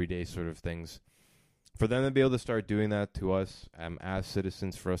 just for everyday sort of things. For them to be able to start doing that to us as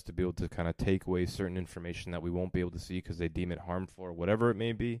citizens, for us to be able to kind of take away certain information that we won't be able to see because they deem it harmful or whatever it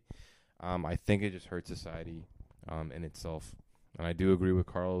may be, I think it just hurts society in itself. And I do agree with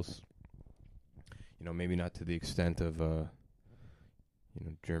Carlos. Maybe not to the extent of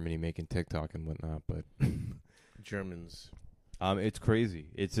Germany making TikTok and whatnot, but Germans. It's crazy.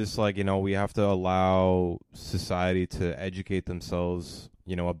 It's just like, we have to allow society to educate themselves,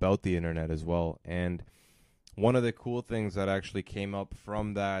 about the internet as well. And one of the cool things that actually came up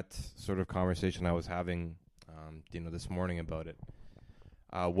from that sort of conversation I was having, this morning about it,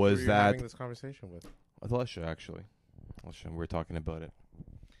 was Who were you that having this conversation with? Alicia, actually. Alicia, we were talking about it.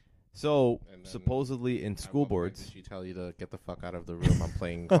 So, supposedly in school boards... Did she tell you to get the fuck out of the room? I'm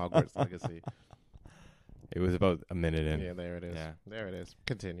playing Hogwarts Legacy. It was about a minute in. Yeah, there it is. Yeah. There it is.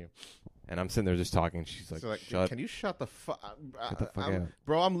 Continue. And I'm sitting there just talking. She's like, shut. Can you shut the fuck out.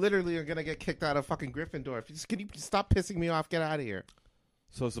 Bro, I'm literally going to get kicked out of fucking Gryffindor. Can you stop pissing me off? Get out of here.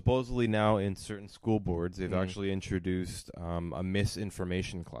 So supposedly now in certain school boards, they've actually introduced a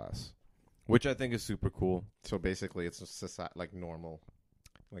misinformation class, which I think is super cool. So basically it's society, like normal,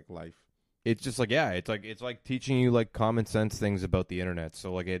 like life. It's just like, it's like teaching you like common sense things about the internet.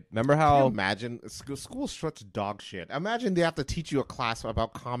 So like remember how... Can you imagine school's such dog shit. Imagine they have to teach you a class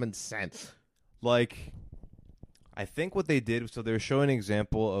about common sense. Like, I think what they did, so they were showing an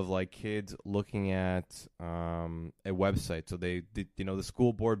example of like kids looking at a website. So they did, the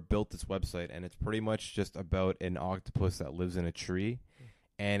school board built this website, and it's pretty much just about an octopus that lives in a tree,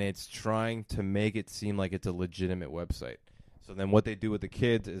 and it's trying to make it seem like it's a legitimate website. So then what they do with the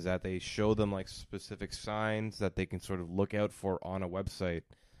kids is that they show them like specific signs that they can sort of look out for on a website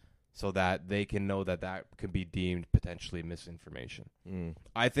so that they can know that that could be deemed potentially misinformation.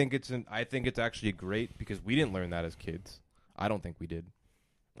 I think it's actually great because we didn't learn that as kids. I don't think we did.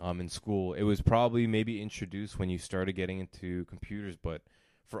 In school, it was probably maybe introduced when you started getting into computers, but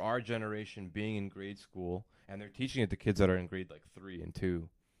for our generation being in grade school, and they're teaching it to kids that are in grade like 3 and 2.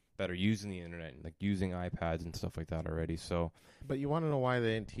 That are using the internet, like using iPads and stuff like that already. So, but you want to know why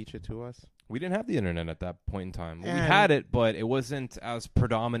they didn't teach it to us? We didn't have the internet at that point in time. We had it, but it wasn't as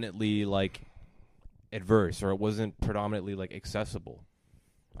predominantly like adverse, or it wasn't predominantly like accessible,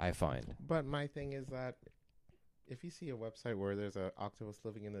 I find. But my thing is that if you see a website where there's an octopus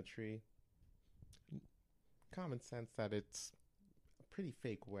living in a tree, common sense that it's a pretty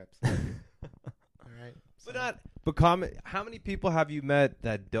fake website. All right. How many people have you met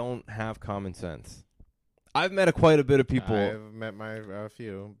that don't have common sense? I've met quite a bit of people. I've met a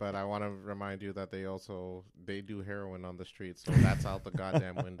few, but I want to remind you that they do heroin on the street, so that's out the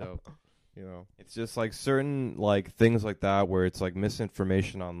goddamn window. It's just like certain like things like that where it's like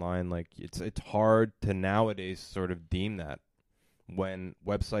misinformation online. Like it's hard to nowadays sort of deem that when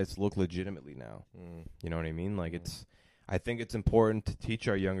websites look legitimately now. You know what I mean? Like I think it's important to teach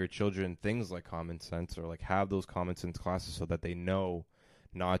our younger children things like common sense, or like have those common sense classes so that they know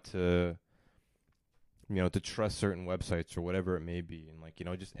not to, to trust certain websites or whatever it may be. And like,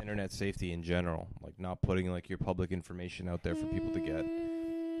 just internet safety in general, like not putting like your public information out there for people to get.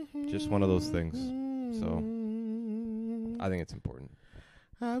 Just one of those things. So I think it's important.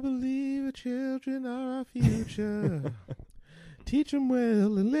 I believe the children are our future. Teach them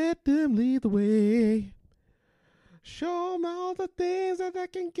well and let them lead the way. Show them all the things that they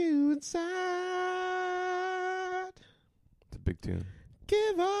can do inside. It's a big tune.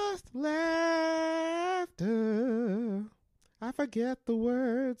 Give us laughter. I forget the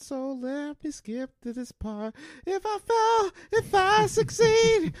words, so let me skip to this part. If I fail, if I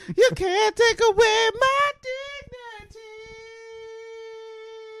succeed, you can't take away my dignity.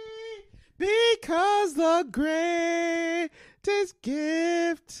 Because the greatest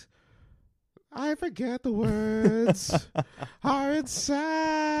gift, I forget the words, are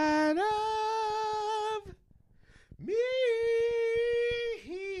inside of me.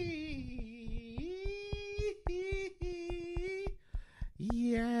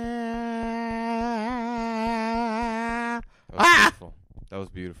 Yeah. That was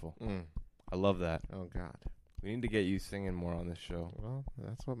beautiful. Mm. I love that. Oh God. We need to get you singing more on this show. Well,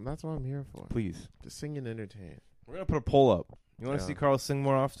 that's what I'm here for. Please. Just sing and entertain. We're going to put a poll up. You want to Yeah. see Carl sing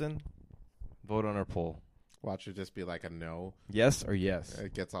more often? Vote on our poll. Watch it just be like a no. Yes or yes?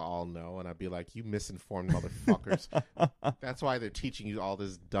 It gets all no, and I'd be like, you misinformed motherfuckers. That's why they're teaching you all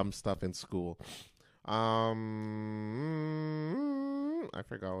this dumb stuff in school. I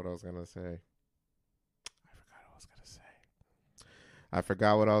forgot what I was gonna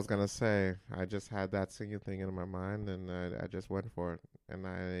say. I just had that singing thing in my mind, and I just went for it.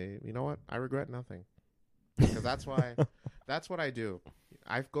 And you know what? I regret nothing, because that's why. That's what I do.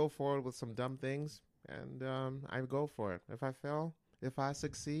 I go forward with some dumb things, and I go for it. If I fail, if I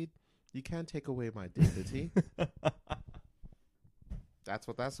succeed, you can't take away my dignity. That's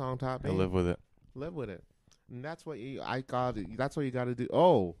what that song taught me. I live with it. Live with it. And that's what that's what you got to do.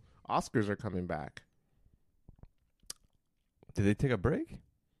 Oh, Oscars are coming back. Did they take a break?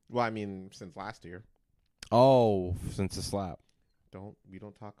 Well, I mean, since last year. Oh, since the slap. We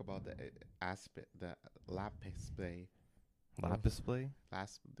don't talk about the lapis play. Lapis play?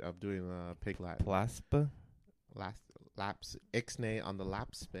 Of doing pig lap. Plaspa? Laps ixnay on the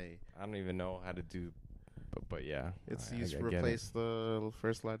laps play. I don't even know how to do, but yeah. It's used to replace the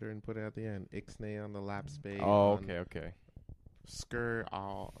first letter and put it at the end. Ixnay on the laps bay. Oh, okay. Skur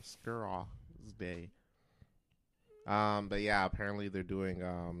bay. But yeah, apparently they're doing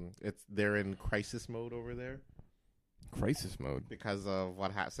they're in crisis mode over there. Crisis mode because of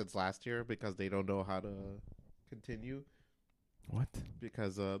what since last year, because they don't know how to continue. What?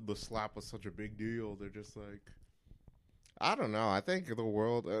 Because the slap was such a big deal. They're just like, I don't know. I think the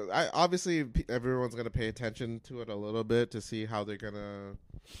world. Obviously everyone's gonna pay attention to it a little bit to see how they're gonna,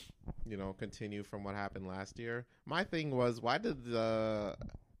 continue from what happened last year. My thing was, why did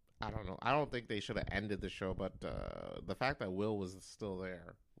I don't know. I don't think they should have ended the show, but the fact that Will was still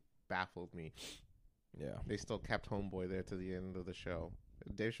there baffled me. Yeah. They still kept Homeboy there to the end of the show.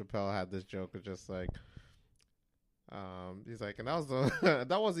 Dave Chappelle had this joke of just like, he's like, and that was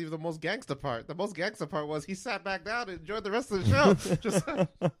that wasn't even the most gangster part. The most gangster part was he sat back down and enjoyed the rest of the show.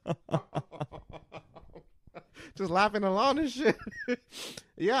 Just laughing along and shit.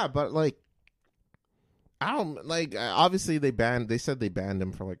 Yeah, but like, I don't like. Obviously, they said they banned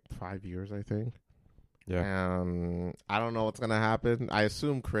him for like 5 years, I think. Yeah. I don't know what's gonna happen. I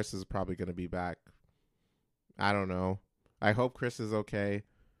assume Chris is probably gonna be back. I don't know. I hope Chris is okay,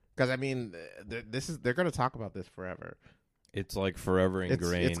 because I mean, they're gonna talk about this forever. It's like forever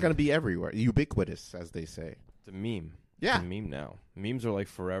ingrained. It's gonna be everywhere, ubiquitous, as they say. It's a meme. Yeah, it's a meme now. Memes are like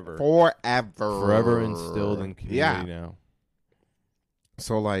forever instilled instilled in community now.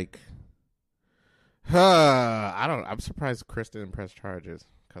 So like. I'm surprised Chris didn't press charges,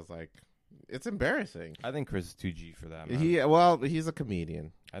 because like it's embarrassing. I think Chris is too G for that, man. He's a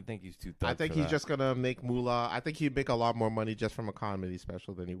comedian. I think he's too. I think he's just gonna make moolah. I think he'd make a lot more money just from a comedy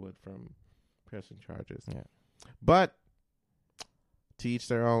special than he would from pressing charges. Yeah, but to each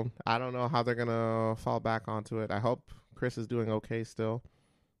their own. I don't know how they're gonna fall back onto it. I hope Chris is doing okay still.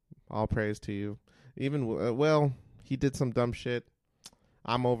 All praise to you. Even he did some dumb shit.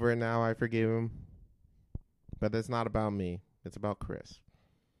 I'm over it now. I forgave him. But it's not about me. It's about Chris.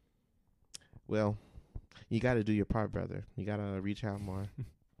 Will, you got to do your part, brother. You got to reach out more.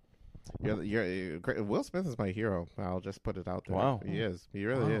 Will Smith is my hero. I'll just put it out there. Wow. He is. He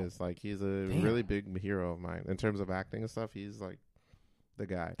really is. Like, he's a really big hero of mine. In terms of acting and stuff, he's like the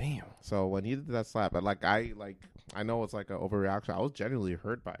guy. Damn. So when he did that slap, I know it's like an overreaction. I was genuinely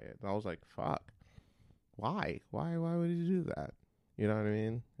hurt by it. And I was like, fuck. Why? Why would he do that? You know what I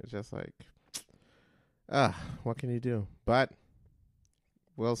mean? It's just like, what can you do? But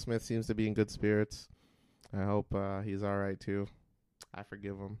Will Smith seems to be in good spirits. I hope he's all right too. I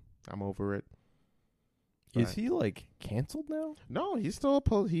forgive him. I'm over it. Is he like canceled now? No, he's still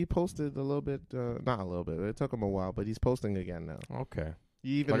he posted a little bit, not a little bit. It took him a while, but he's posting again now. Okay.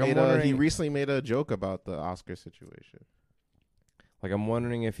 He even he recently made a joke about the Oscar situation. Like, I'm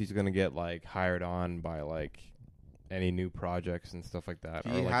wondering if he's gonna get like hired on by like any new projects and stuff like that.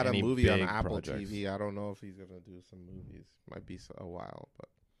 He or, like, had a any movie on big Apple projects. TV. I don't know if he's gonna do some movies. Might be a while, but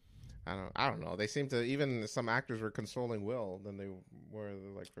I don't know. They seem to, even some actors were consoling Will than they were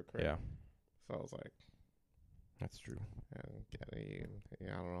like for Chris. Yeah. So I was like, that's true. I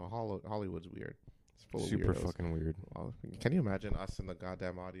don't know. Hollywood's weird. It's full Super of weirdos. fucking weird. Well, can you imagine us in the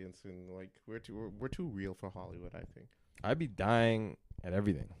goddamn audience and like we're too real for Hollywood? I think I'd be dying at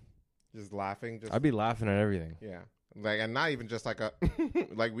everything. Just laughing. I'd be laughing at everything. Yeah. Like, and not even just like a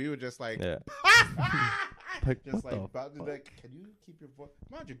like we would just like like, just like can you keep your voice,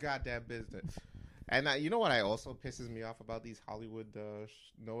 mind your goddamn business. And you know what? I also pisses me off about these Hollywood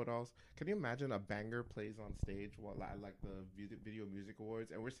know-it-alls. Can you imagine a banger plays on stage while like the Video Music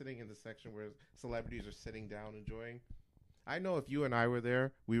Awards, and we're sitting in the section where celebrities are sitting down enjoying? I know if you and I were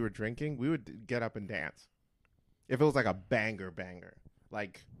there, we were drinking, we would get up and dance. If it was like a banger,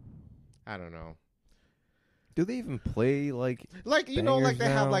 like I don't know. Do they even play like you know, like they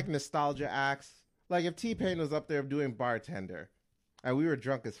now? have like nostalgia acts. Like if T-Pain was up there doing bartender, and we were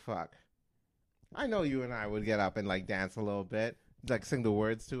drunk as fuck. I know you and I would get up and like dance a little bit, like sing the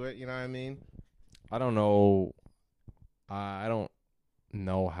words to it. You know what I mean? I don't know. I don't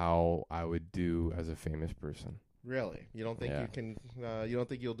know how I would do as a famous person. Really? You don't think you can? You don't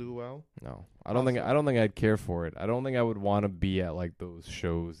think you'll do well? No, I don't think. I don't think I'd care for it. I don't think I would want to be at like those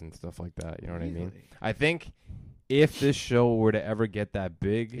shows and stuff like that. You know what I mean? I think if this show were to ever get that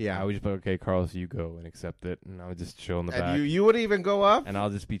big, I would just be like, okay, Carlos, you go and accept it, and I would just chill in the back. You would even go up, and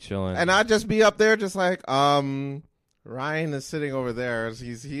I'll just be chilling, and I'd just be up there, just like Ryan is sitting over there.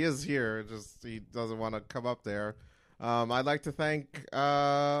 He is here, just he doesn't want to come up there. I'd like to thank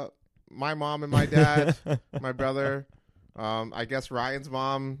my mom and my dad, my brother, I guess Ryan's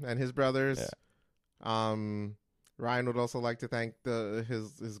mom and his brothers. Yeah. Ryan would also like to thank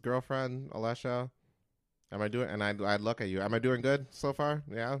his girlfriend Alesha. Am I doing? And I'd look at you. Am I doing good so far?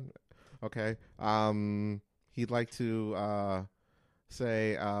 Yeah. Okay. He'd like to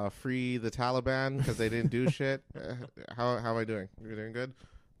say free the Taliban because they didn't do shit. How am I doing? You're doing good.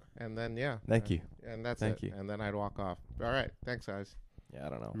 And then thank you. And that's thank it. you. And then I'd walk off. All right. Thanks, guys. Yeah, I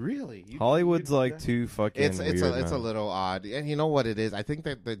don't know. Really? Hollywood's like too fucking it's weird, it's a little odd. And you know what it is? I think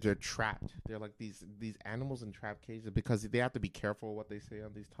that they're trapped. They're like these animals in trap cages because they have to be careful what they say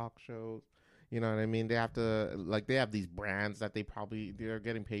on these talk shows. You know what I mean? They have to they have these brands that they're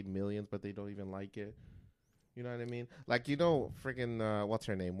getting paid millions, but they don't even like it. You know what I mean? Like, you know, freaking what's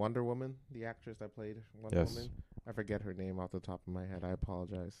her name? Wonder Woman, the actress that played Wonder Woman. I forget her name off the top of my head. I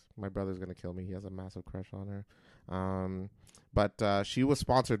apologize. My brother's gonna kill me. He has a massive crush on her. But she was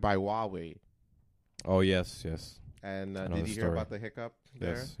sponsored by Huawei. Oh yes. And did you hear about the hiccup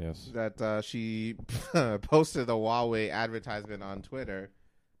there? Yes. That she posted a Huawei advertisement on Twitter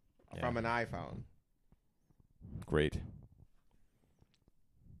from an iPhone. Great.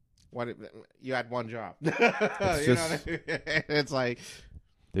 You had one job. It's like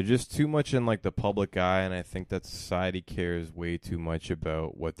they're just too much in like the public eye, and I think that society cares way too much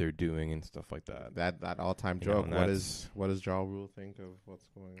about what they're doing and stuff like that. That all-time joke. What does Ja Rule think of what's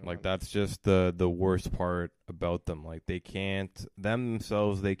going on? Like that's just the worst part about them. Like they can't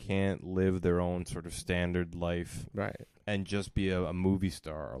live their own sort of standard life, right? And just be a movie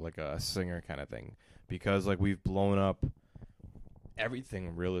star or like a singer kind of thing, because like we've blown up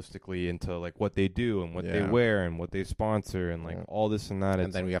everything realistically into like what they do and what they wear and what they sponsor and like all this and that,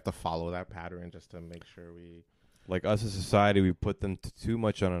 and then we have to follow that pattern just to make sure we, like, us as a society, we put them too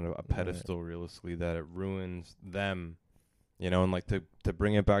much on a pedestal realistically that it ruins them, you know. And like to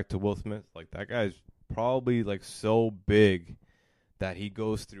bring it back to Will Smith, like that guy's probably like so big that he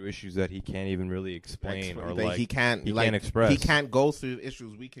goes through issues that he can't even really explain or like he can't express. He can't go through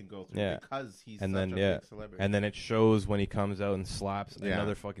issues we can go through because he's such a big celebrity. And then it shows when he comes out and slaps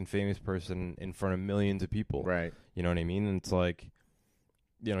another fucking famous person in front of millions of people. Right. You know what I mean? And it's like,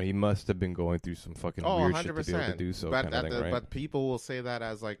 you know, he must have been going through some fucking weird 100%. Shit to be able to do so. But, kind of thing, right? But people will say that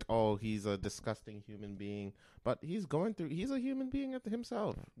as like, oh, he's a disgusting human being. But he's a human being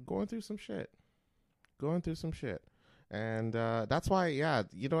himself, going through some shit. And that's why,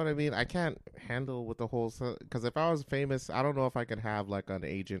 you know what I mean? I can't handle with the whole... Because if I was famous, I don't know if I could have, like, an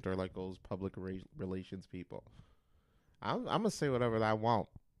agent or, like, those public relations people. I'm going to say whatever I want,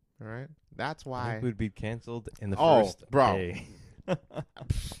 all right? That's why... I think we'd be canceled in the first day.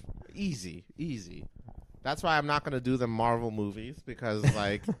 Easy. That's why I'm not going to do the Marvel movies, because,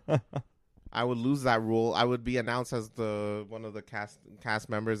 like... I would lose that role. I would be announced as one of the cast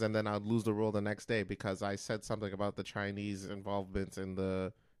members, and then I'd lose the role the next day because I said something about the Chinese involvement in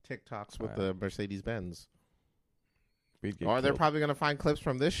the TikToks with the Mercedes Benz. Or they're probably gonna find clips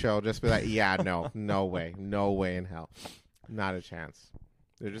from this show, just be like, "Yeah, no way in hell, not a chance."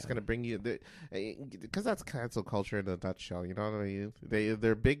 They're just gonna bring you because that's cancel culture in a nutshell. You know what I mean?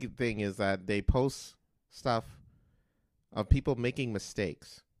 Their big thing is that they post stuff of people making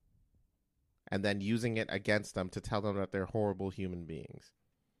mistakes, and then using it against them to tell them that they're horrible human beings.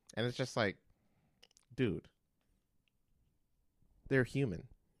 And it's just like, dude, they're human,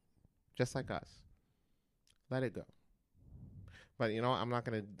 just like us. Let it go. But, you know, I'm not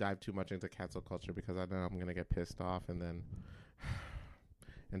going to dive too much into cancel culture because I know I'm going to get pissed off and then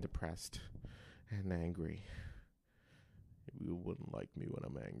and depressed and angry. You wouldn't like me when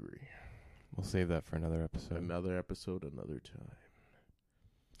I'm angry. We'll save that for another episode. Another episode, another time.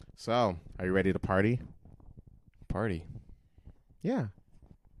 So, are you ready to party? Party? Yeah.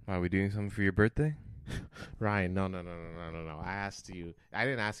 Are we doing something for your birthday? Ryan, no. I asked you. I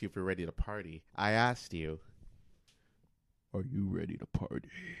didn't ask you if you're ready to party. I asked you, are you ready to party?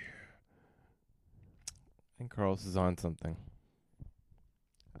 I think Carlos is on something.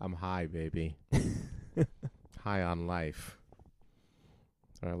 I'm high, baby. High on life.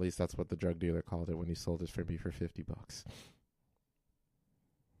 Or at least that's what the drug dealer called it when he sold it for me for $50.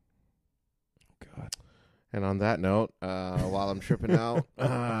 God. And on that note, while I'm tripping out,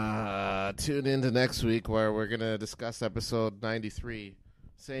 tune into next week where we're going to discuss episode 93.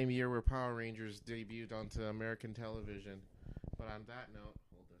 Same year where Power Rangers debuted onto American television. But on that note,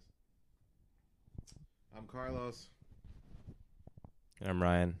 hold this. I'm Carlos. And I'm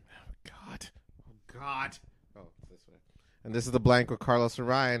Ryan. Oh, God. Oh, it's this way. And this is the blank with Carlos and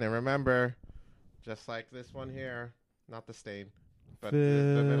Ryan. And remember, just like this one here, not the stain, but the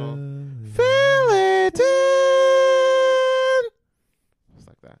middle. Fill it in. Just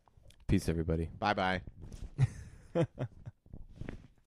like that. Peace, everybody. Bye-bye.